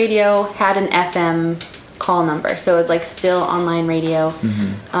River West Radio had an FM call number, so it was like still online radio.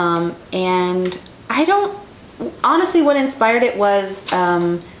 And I don't honestly. What inspired it was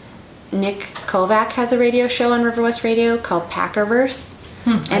Nick Kovac has a radio show on River West Radio called Packerverse,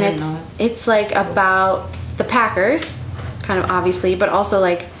 and it's like about the Packers, kind of obviously, but also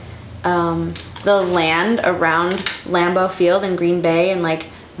like the land around Lambeau Field in Green Bay, and like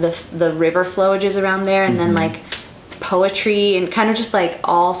the river flowages around there, and then like poetry and kind of just like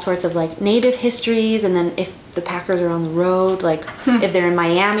all sorts of like native histories. And then if the Packers are on the road, like if they're in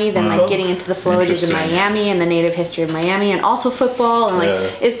Miami, then like getting into the flowages in Interesting. Miami and the native history of Miami, and also football. And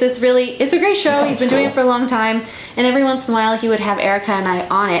like it's a great show. He's been doing it for a long time, and every once in a while he would have Erica and I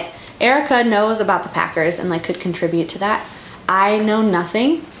on it. Erica knows about the Packers and like could contribute to that. I know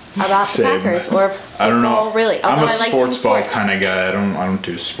nothing about the Same. Packers or football, I don't know. really. I'm although a I like sports team ball kind of guy. I don't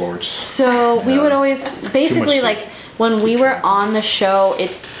do sports. So we would always basically to- like when we were on the show,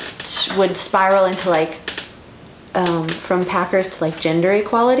 it would spiral into like from Packers to like gender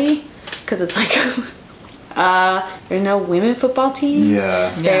equality, because it's like there's no women football teams.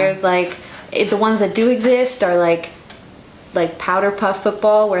 Yeah. There's like the ones that do exist are like like powder puff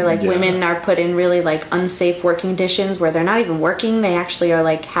football where like Yeah. women are put in really like unsafe working conditions where they're not even working, they actually are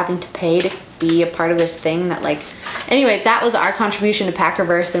like having to pay to be a part of this thing that like, anyway, that was our contribution to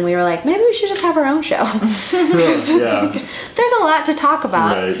Packerverse, and we were like, maybe we should just have our own show. Yeah. There's a lot to talk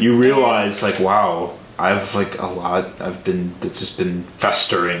about. Right. You realize, like, wow, I've like a lot. That's just been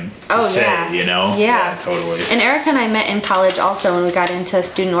festering. To Oh, say, yeah. You know. Yeah. Totally. And Erica and I met in college also when we got into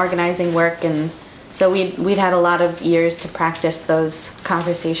student organizing work, and so we'd had a lot of years to practice those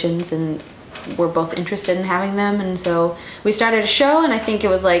conversations, and we're both interested in having them. And so we started a show, and I think it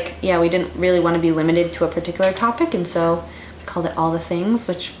was like, yeah, we didn't really want to be limited to a particular topic, and so we called it All the Things,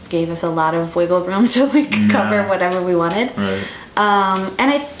 which gave us a lot of wiggle room to like cover whatever we wanted. Right.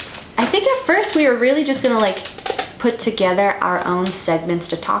 And I think at first we were really just gonna like put together our own segments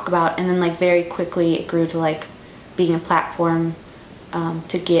to talk about, and then like very quickly it grew to like being a platform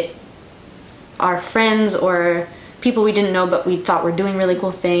to get our friends or people we didn't know but we thought were doing really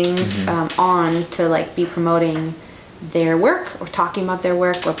cool things on to like be promoting their work or talking about their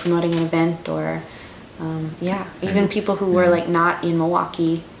work or promoting an event or even people who were like not in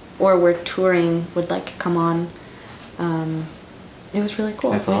Milwaukee or were touring would like come on. It was really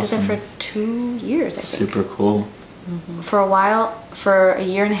cool. That's we awesome. did it for 2 years, I think. Super cool. For a while, for a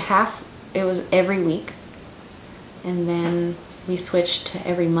year and a half, it was every week. And then we switched to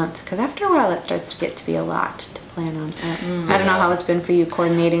every month. Because after a while, it starts to get to be a lot to plan on. I don't know how it's been for you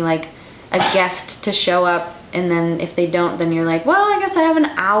coordinating like a guest to show up. And then if they don't, then you're like, well, I guess I have an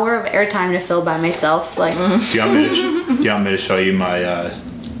hour of airtime to fill by myself. Like, Do you want me to show you my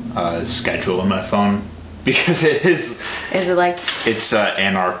schedule on my phone? Because it is. is it like, It's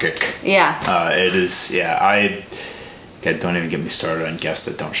anarchic. yeah. It is. Yeah. Don't even get me started on guests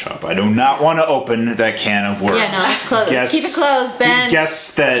that don't show up. I do not want to open that can of worms. Yeah, no, let's close it. Guests- Keep it closed, Ben.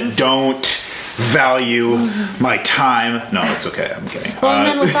 Guests that don't value my time. No, it's okay. I'm kidding. Well, and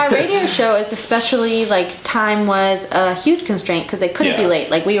then with our radio show, is especially like time was a huge constraint because they couldn't be Yeah. late.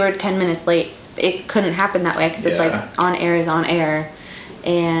 Like we were 10 minutes late. It couldn't happen that way because it's Yeah. like on air is on air,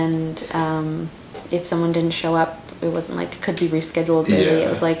 and if someone didn't show up, it wasn't like it could be rescheduled. Really, Yeah. it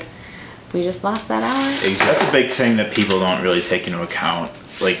was like we just lost that hour. That's a big thing that people don't really take into account.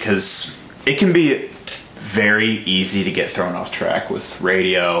 Like, because it can be very easy to get thrown off track with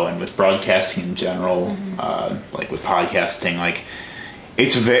radio and with broadcasting in general, like with podcasting. Like,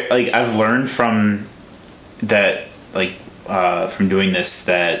 it's very, like, I've learned from that, like, from doing this,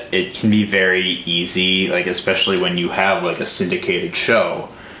 that it can be very easy, like, especially when you have, like, a syndicated show,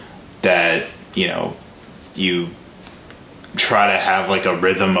 that, you know, you try to have like a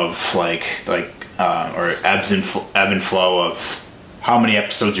rhythm of or ebb and flow of how many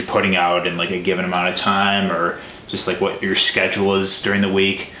episodes you're putting out in like a given amount of time, or just like what your schedule is during the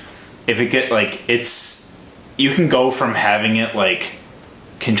week. If it get like you can go from having it like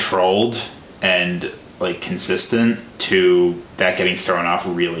controlled and like consistent to that getting thrown off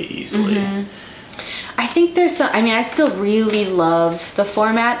really easily. I think there's some. I mean, I still really love the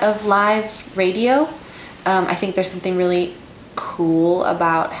format of live radio. I think there's something really cool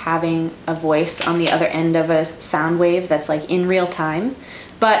about having a voice on the other end of a sound wave that's like in real time.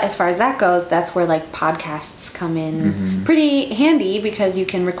 But as far as that goes, that's where like podcasts come in pretty handy, because you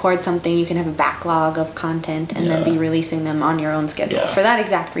can record something, you can have a backlog of content, and then be releasing them on your own schedule for that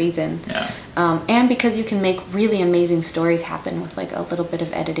exact reason. Yeah. And because you can make really amazing stories happen with like a little bit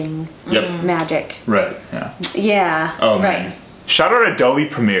of editing Yep. magic. Right. Yeah. Yeah. Oh right. man. Shout out Adobe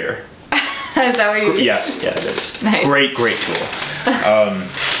Premiere. Is that what you do? Yes, yeah, it is. Nice. Great tool.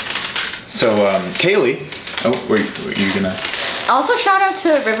 Kaylee, were you gonna Also, shout out to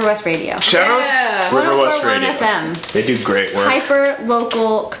River West Radio. shout Yeah. out River West 104.1 Radio? FM. They do great work. Hyper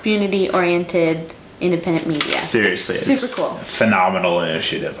local, community oriented, independent media. Seriously, Super it's cool. a phenomenal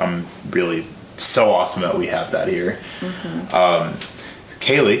initiative. I'm really so awesome that we have that here.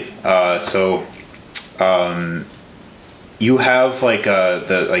 Kaylee, you have like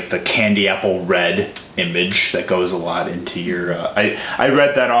the candy apple red image that goes a lot into your. I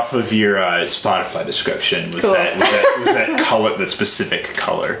read that off of your Spotify description. Was Cool. was that color, that specific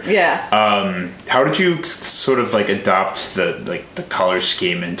color? Yeah. How did you sort of like adopt the color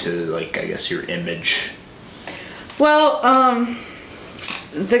scheme into like, I guess, your image? Well,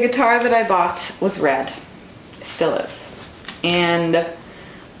 the guitar that I bought was red. It still is. And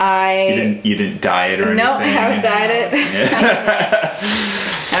You didn't dye it or anything? No, I haven't dyed it. Yeah.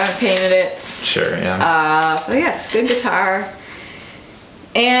 Haven't painted it. Sure, yeah. But yes, good guitar.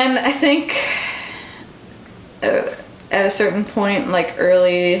 And I think at a certain point, like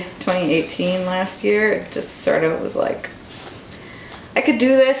early 2018 last year, it just sort of was like, I could do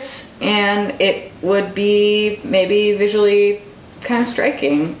this and it would be maybe visually kind of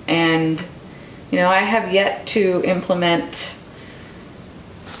striking. And, you know, I have yet to implement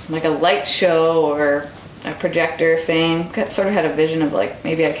like a light show or a projector thing. Sort of had a vision of like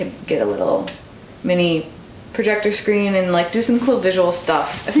maybe I could get a little mini projector screen and like do some cool visual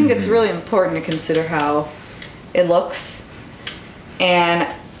stuff. I think it's really important to consider how it looks. And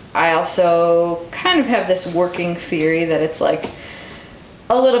I also kind of have this working theory that it's like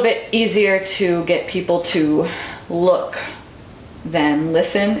a little bit easier to get people to look than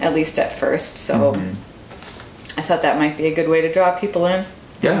listen, at least at first. So I thought that might be a good way to draw people in.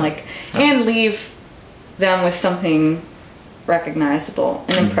 Yeah. And leave them with something recognizable,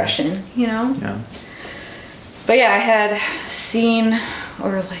 an impression, you know? Yeah. But yeah, I had seen,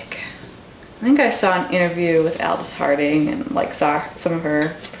 or like, I think I saw an interview with Aldous Harding and like saw some of her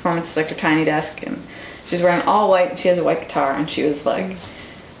performances, like her Tiny Desk, and she's wearing all white and she has a white guitar, and she was like,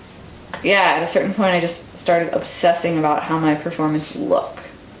 yeah, at a certain point I just started obsessing about how my performance look.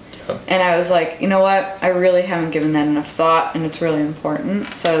 Yep. And I was like, you know what, I really haven't given that enough thought, and it's really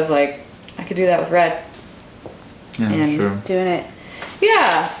important. So I was like, I could do that with Red. Yeah, and sure. Doing it.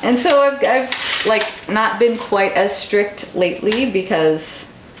 Yeah, and so I've like not been quite as strict lately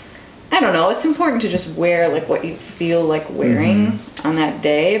because I don't know, it's important to just wear like what you feel like wearing on that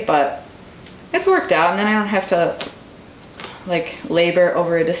day, but it's worked out, and then I don't have to like labor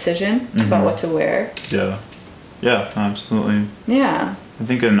over a decision about what to wear. Yeah. Yeah, absolutely. Yeah. I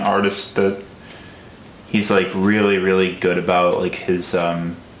think an artist that he's like really, really good about like his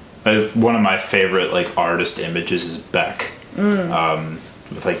one of my favorite like artist images is Beck.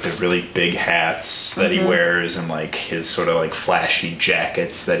 With like the really big hats that he wears and like his sort of like flashy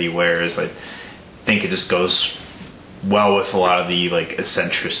jackets that he wears. I think it just goes well with a lot of the like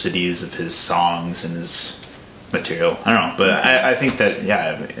eccentricities of his songs and his material. I don't know, but I think that,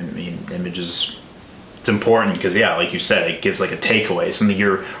 yeah, I mean, images, it's important because, yeah, like you said, it gives like a takeaway, something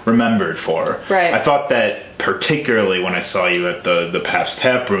you're remembered for. Right. I thought that particularly when I saw you at the Pabst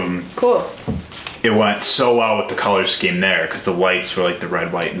Tap Room. Cool. It went so well with the color scheme there because the lights were like the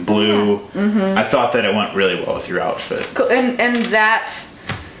red, white, and blue. I thought that it went really well with your outfit. Cool. And that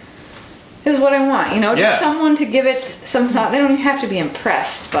is what I want, you know, just someone to give it some thought. They don't even have to be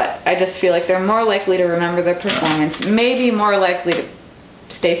impressed, but I just feel like they're more likely to remember their performance, maybe more likely to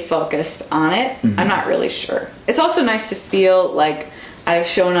stay focused on it. I'm not really sure. It's also nice to feel like I've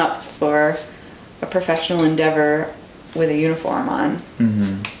shown up for a professional endeavor with a uniform on.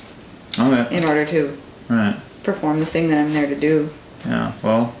 Okay. In order to perform the thing that I'm there to do. Yeah,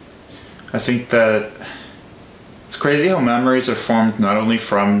 well, I think that it's crazy how memories are formed not only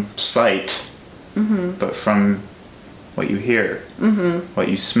from sight, but from what you hear, what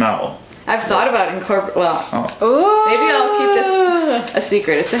you smell. I've thought about incorporating. Well, maybe I'll keep this a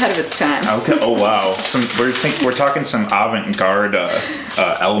secret. It's ahead of its time. Okay. Oh wow. We're talking some avant-garde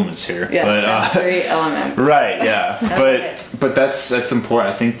elements here. Yes, sensory elements. Right. Yeah. but that's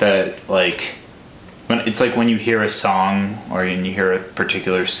important. I think that like when you hear a song or when you hear a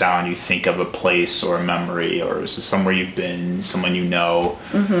particular sound, you think of a place or a memory or somewhere you've been, someone you know.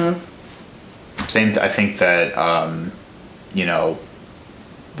 Same. I think that you know,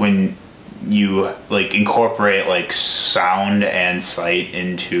 when you like incorporate like sound and sight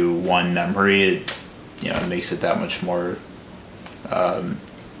into one memory, it, you know, it makes it that much more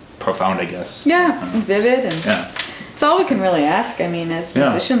profound, I guess. Yeah, vivid, and it's all we can really ask. I mean, as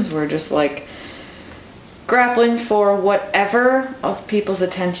musicians, we're just like grappling for whatever of people's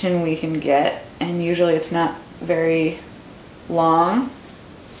attention we can get, and usually it's not very long,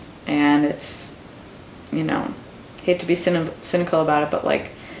 and it's, you know, hate to be cynical about it, but like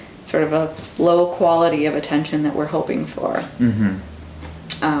sort of a low quality of attention that we're hoping for.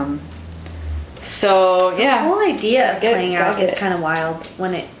 So yeah, the whole idea of playing out is kind of wild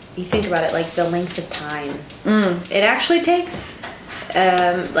when you think about it, like the length of time it actually takes,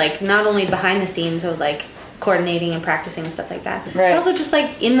 like not only behind the scenes of like coordinating and practicing and stuff like that, but also just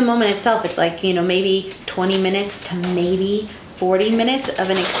like in the moment itself. It's like, you know, maybe 20 minutes to maybe 40 minutes of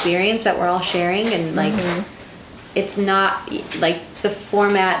an experience that we're all sharing, and like it's not like the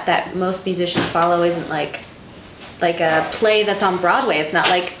format that most musicians follow isn't like a play that's on Broadway. It's not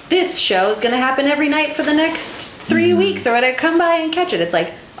like this show is going to happen every night for the next 3 weeks or whatever. Come by and catch it. It's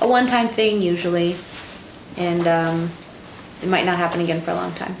like a one-time thing usually, and it might not happen again for a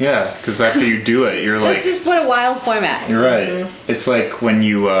long time. Yeah, because after you do it, you're like... This is what a wild format. You're right. It's like when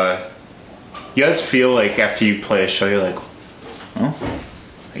you guys feel like after you play a show, you're like, well,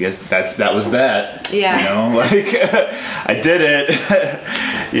 I guess that was that. Yeah. You know, like I did it.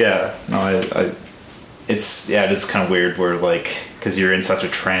 Yeah. No, it is kind of weird where like because you're in such a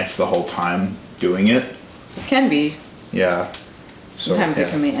trance the whole time doing it. It can be. Yeah. So, Sometimes yeah. it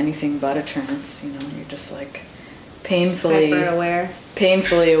can be anything but a trance, you know, you're just like painfully Hyper aware.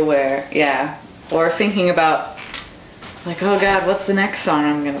 painfully aware, yeah. Or thinking about like, oh God, what's the next song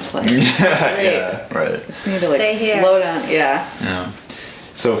I'm gonna play? Yeah, right. Just need to like Stay here. slow down, yeah. Yeah.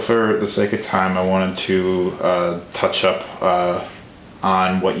 So for the sake of time, I wanted to touch up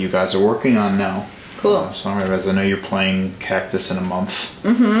on what you guys are working on now. Cool. So I know you're playing Cactus in a month.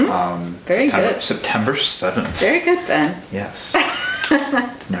 Very September, good. September 7th. Very good, Ben. Yes.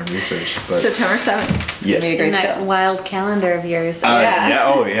 My research, but September 7th. It's Yeah. gonna be a In great that show. wild calendar of yours. Yeah. yeah.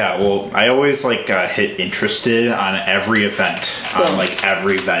 Oh yeah. Well, I always like hit interested on every event, Cool. on like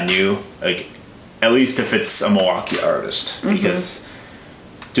every venue, like at least if it's a Milwaukee artist, because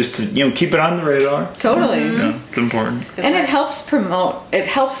just to keep it on the radar. Totally. Yeah, it's important. Good And it work. helps promote, it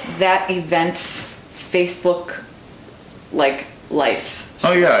helps that event's Facebook like life.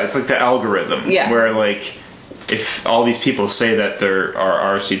 Oh yeah, it's like the algorithm. Yeah. Where like if all these people say that there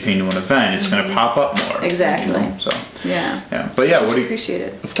are RSVPing to an event, it's going to pop up more. Exactly. So Yeah. yeah, but yeah, what do you? Appreciate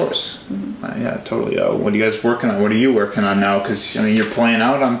it. Of course. Yeah, totally. What are you guys working on? What are you working on now? Because you're playing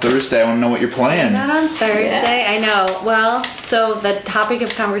out on Thursday. I want to know what you're playing. Not on Thursday, Yeah. I know. Well, so the topic of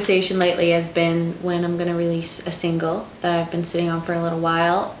conversation lately has been when I'm going to release a single that I've been sitting on for a little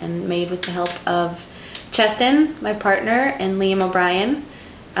while and made with the help of Cheston, my partner, and Liam O'Brien.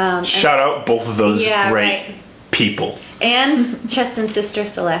 Shout out both of those Yeah, great right. people. And Cheston's sister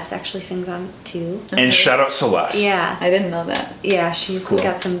Celeste actually sings on too. And shout out Celeste. Yeah. I didn't know that. Yeah, she's Cool.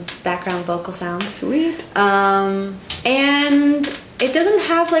 got some background vocal sounds. Sweet. And it doesn't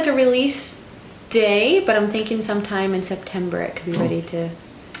have like a release day, but I'm thinking sometime in September it could be ready to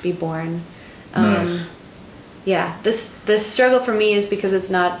be born. Nice. Yeah, the struggle for me is because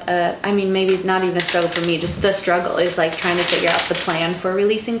it's not. I mean, maybe not even a struggle for me. Just the struggle is like trying to figure out the plan for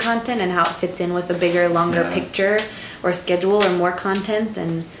releasing content and how it fits in with a bigger, longer Yeah. picture or schedule or more content.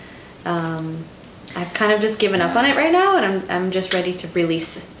 And I've kind of just given up on it right now, and I'm just ready to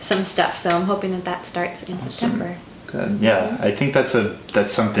release some stuff. So I'm hoping that starts in September. Good. Yeah, I think that's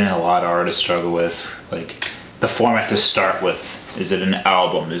something a lot of artists struggle with. Like the format to start with. Is it an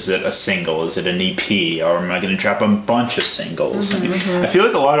album? Is it a single? Is it an EP? Or am I going to drop a bunch of singles? I feel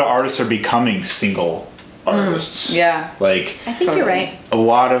like a lot of artists are becoming single artists. Yeah. Like I think you're Totally. right. a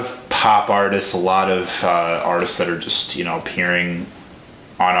lot of pop artists, a lot of artists that are just appearing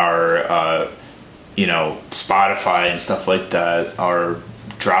on our Spotify and stuff like that are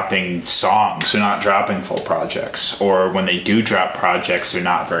dropping songs. They're not dropping full projects, or when they do drop projects, they're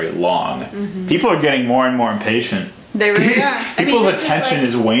not very long. People are getting more and more impatient. They really are. People's this is attention like-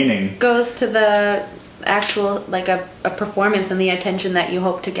 is waning. Goes to the actual like a performance and the attention that you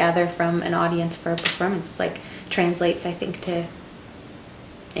hope to gather from an audience for a performance. It's like translates, I think, to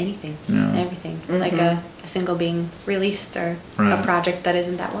anything, Yeah. everything. Like a single being released or a Right. project that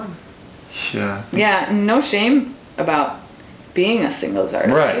isn't that long. Yeah. Yeah, no shame about being a singles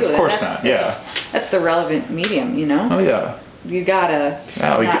artist. Right, too. of course That's- not, yeah. That's the relevant medium, you know? Oh yeah. You gotta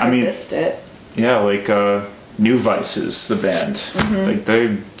Yeah, like, not I mean- resist it. Yeah, like New Vices, the band. Like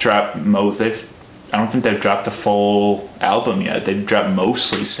they dropped I don't think they've dropped a full album yet. They've dropped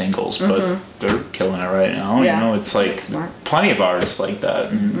mostly singles, but they're killing it right now. Yeah, It's like that's smart. plenty of artists like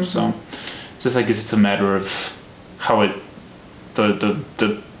that. And so it's just, I guess it's a matter of how it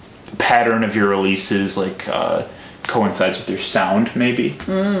the pattern of your releases like coincides with your sound, maybe.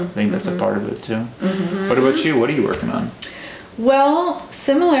 I think that's a part of it too. What about you? What are you working on? Well,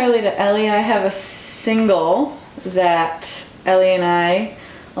 similarly to Ellie, I have a single that Ellie and I,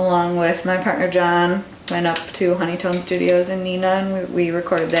 along with my partner John, went up to Honeytone Studios in Neenah and we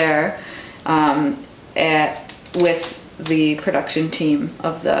recorded there with the production team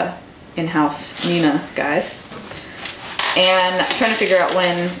of the in-house Neenah guys. And I'm trying to figure out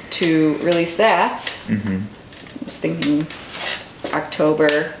when to release that. I was thinking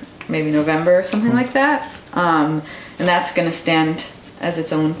October, maybe November, something like that. And that's going to stand as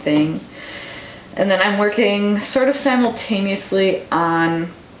its own thing. And then I'm working sort of simultaneously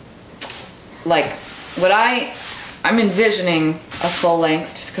on like what I'm envisioning a full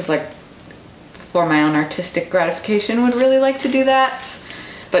length just because like for my own artistic gratification would really like to do that,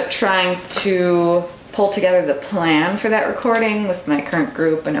 but trying to pull together the plan for that recording with my current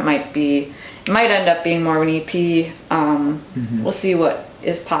group, and it might end up being more of an EP. We'll see what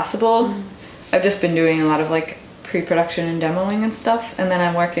is possible. I've just been doing a lot of like pre-production and demoing and stuff, and then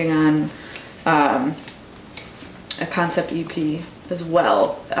I'm working on a concept EP as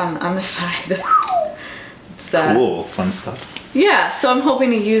well on the side. It's, Cool, fun stuff. yeah, so I'm hoping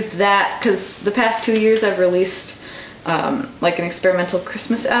to use that because the past 2 years I've released like an experimental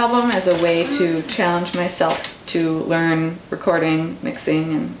Christmas album as a way to challenge myself to learn recording,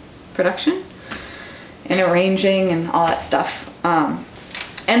 mixing, and production, and arranging, and all that stuff.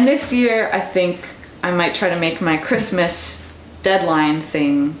 And this year, I think I might try to make my Christmas deadline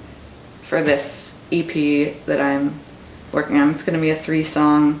thing for this EP that I'm working on. It's going to be a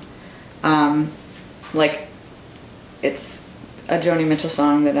 3-song, like, it's a Joni Mitchell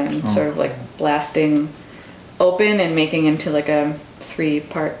song that I'm sort of like blasting open and making into like a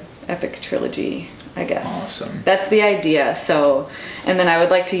 3-part epic trilogy, I guess. Awesome. That's the idea. So, and then I would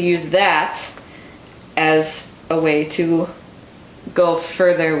like to use that as a way to go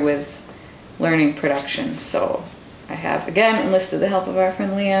further with learning production. So I have, again, enlisted the help of our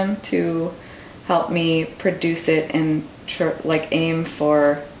friend Liam to help me produce it and aim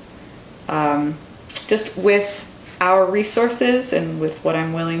for just with our resources and with what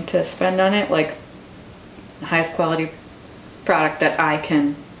I'm willing to spend on it, like the highest quality product that I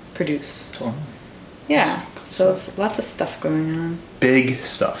can produce. Cool. Yeah, so there's lots of stuff going on. Big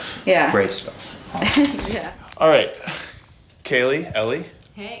stuff. Yeah. Great stuff. Awesome. Yeah. All right. Kaylee, Ellie.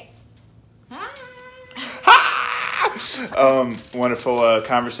 Hey. Wonderful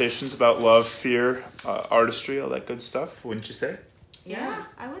conversations about love, fear, artistry, all that good stuff, wouldn't you say? Yeah,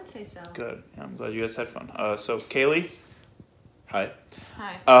 I would say so. Good. Yeah, I'm glad you guys had fun. So, Kaylee, hi.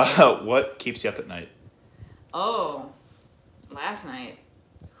 Hi. What keeps you up at night? Oh, last night.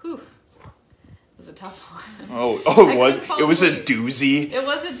 Whew. It was a tough one. It was. couldn't fall It was a asleep. doozy. It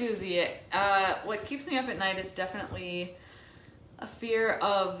was a doozy. What keeps me up at night is definitely a fear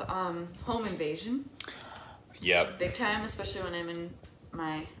of home invasion. Yep. Big time, especially when I'm in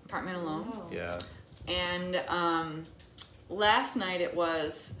my apartment alone. Oh. Yeah. And last night it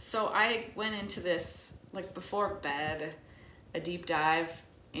was, so I went into this, like before bed, a deep dive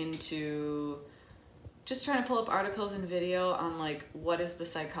into just trying to pull up articles and video on like what is the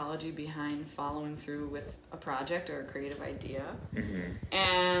psychology behind following through with a project or a creative idea. Mm-hmm.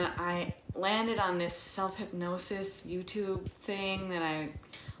 And I landed on this self-hypnosis YouTube thing that I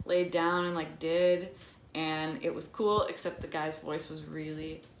laid down and like did, and it was cool, except the guy's voice was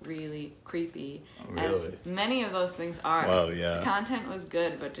really, really creepy. Oh, really? As many of those things are. Wow, yeah. The content was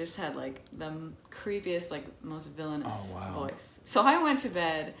good, but just had like the creepiest, like most villainous voice. So I went to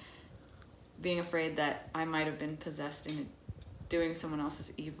bed being afraid that I might have been possessed and doing someone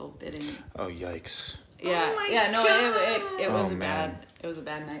else's evil bidding. Oh, yikes. Yeah, my yeah, no, God. it was Oh, a man.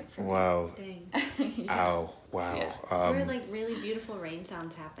 bad night for Wow. Dang. me. Yeah. Ow. Wow. Yeah. There were like really beautiful rain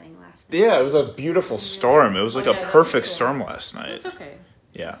sounds happening last night. Yeah, it was a beautiful storm. It was like Oh, a yeah, that was perfect cool. storm last night. It's okay.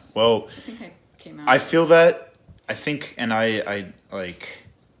 Yeah. Well, I think I came out. I feel that. I think, and I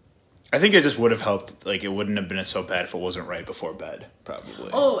think it just would have helped. Like, it wouldn't have been so bad if it wasn't right before bed, probably.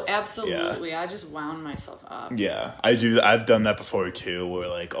 Oh, absolutely. I just wound myself up. Yeah, I do. I've done that before too, where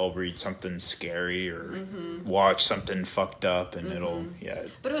like I'll read something scary or watch something fucked up, and it'll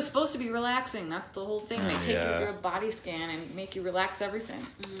But it was supposed to be relaxing. That's the whole thing. They take yeah. you through a body scan and make you relax everything.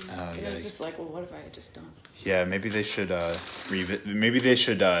 Oh, And it was yikes. just like, well, what have I just done? Yeah, maybe they should Maybe they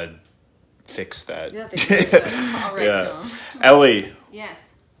should fix that. Yeah, they should. I'll write to 'em. Ellie, Yes.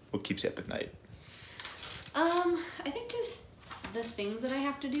 what keeps you up at night? I think just the things that I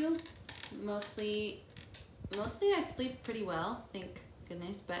have to do. Mostly I sleep pretty well, thank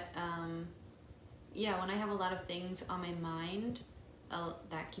goodness. But yeah, when I have a lot of things on my mind,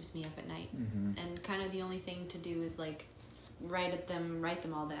 that keeps me up at night. Mm-hmm. And kind of the only thing to do is like write them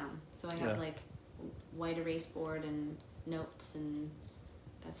all down. So I have Yeah. like white erase board and notes, and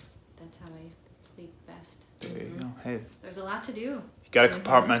that's how I sleep best. There you go. Hey, you There's a lot to do. gotta There's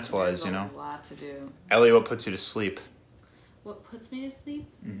compartmentalize, you know. a lot to do. Ellie, what puts you to sleep? What puts me to sleep?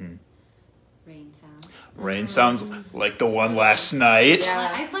 Mm-hmm. Rain sounds. Rain sounds like the one last night.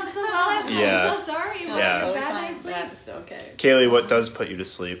 Yeah. I slept so well last night. Yeah. I'm so sorry. No, Yeah. totally Bad fine. night's sleep. That's okay. Kaylee, what does put you to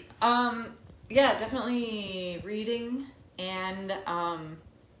sleep? Yeah, definitely reading, and I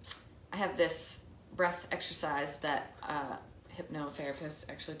have this breath exercise that hypnotherapist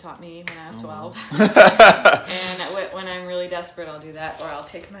actually taught me when I was 12. And when I'm really desperate, I'll do that, or I'll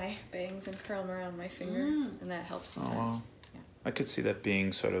take my bangs and curl them around my finger, and that helps Oh, sometimes. wow. Yeah. I could see that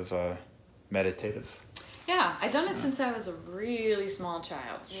being sort of meditative. Yeah, I've done it since I was a really small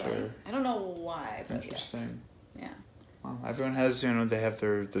child. So Sure. I don't know why, but Interesting. yeah. Well, everyone has, they have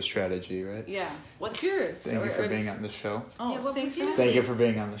their strategy, right? Yeah. What's yours? Thank you Or for being does- on the show. Oh, Yeah, what thanks puts you for to Thank you sleep? for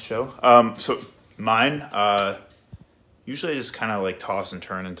being on the show. So mine, usually I just kind of like toss and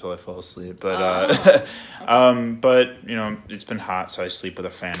turn until I fall asleep. But but it's been hot, so I sleep with a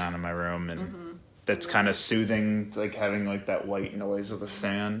fan on in my room, and that's kind of soothing, like having like that white noise of the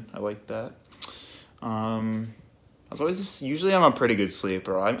fan. I like that. Usually I'm a pretty good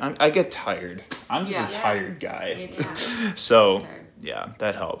sleeper. I get tired. I'm just a tired guy. Me too. So Tired. yeah,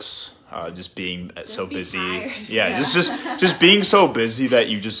 that helps. Just being so be busy. tired. Yeah, just being so busy that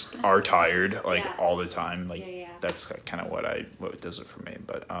you just are tired like Yeah. all the time. Like Yeah. that's kind of what does it for me.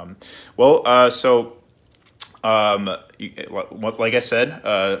 But like I said,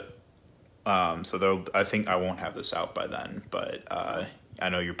 I think I won't have this out by then, but I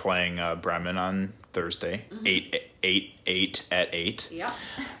know you're playing Bremen on Thursday, 8 at 8. Yeah.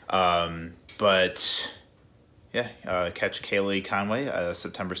 But yeah, catch Kaylee Conway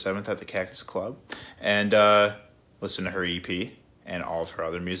September 7th at the Cactus Club, and listen to her EP and all of her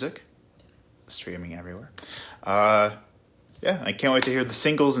other music, streaming everywhere. Yeah, I can't wait to hear the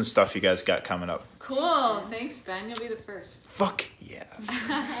singles and stuff you guys got coming up. Cool. Thanks, Ben. You'll be the first. Fuck yeah.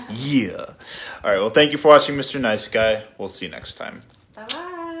 Yeah. All right, well, thank you for watching, Mr. Nice Guy. We'll see you next time.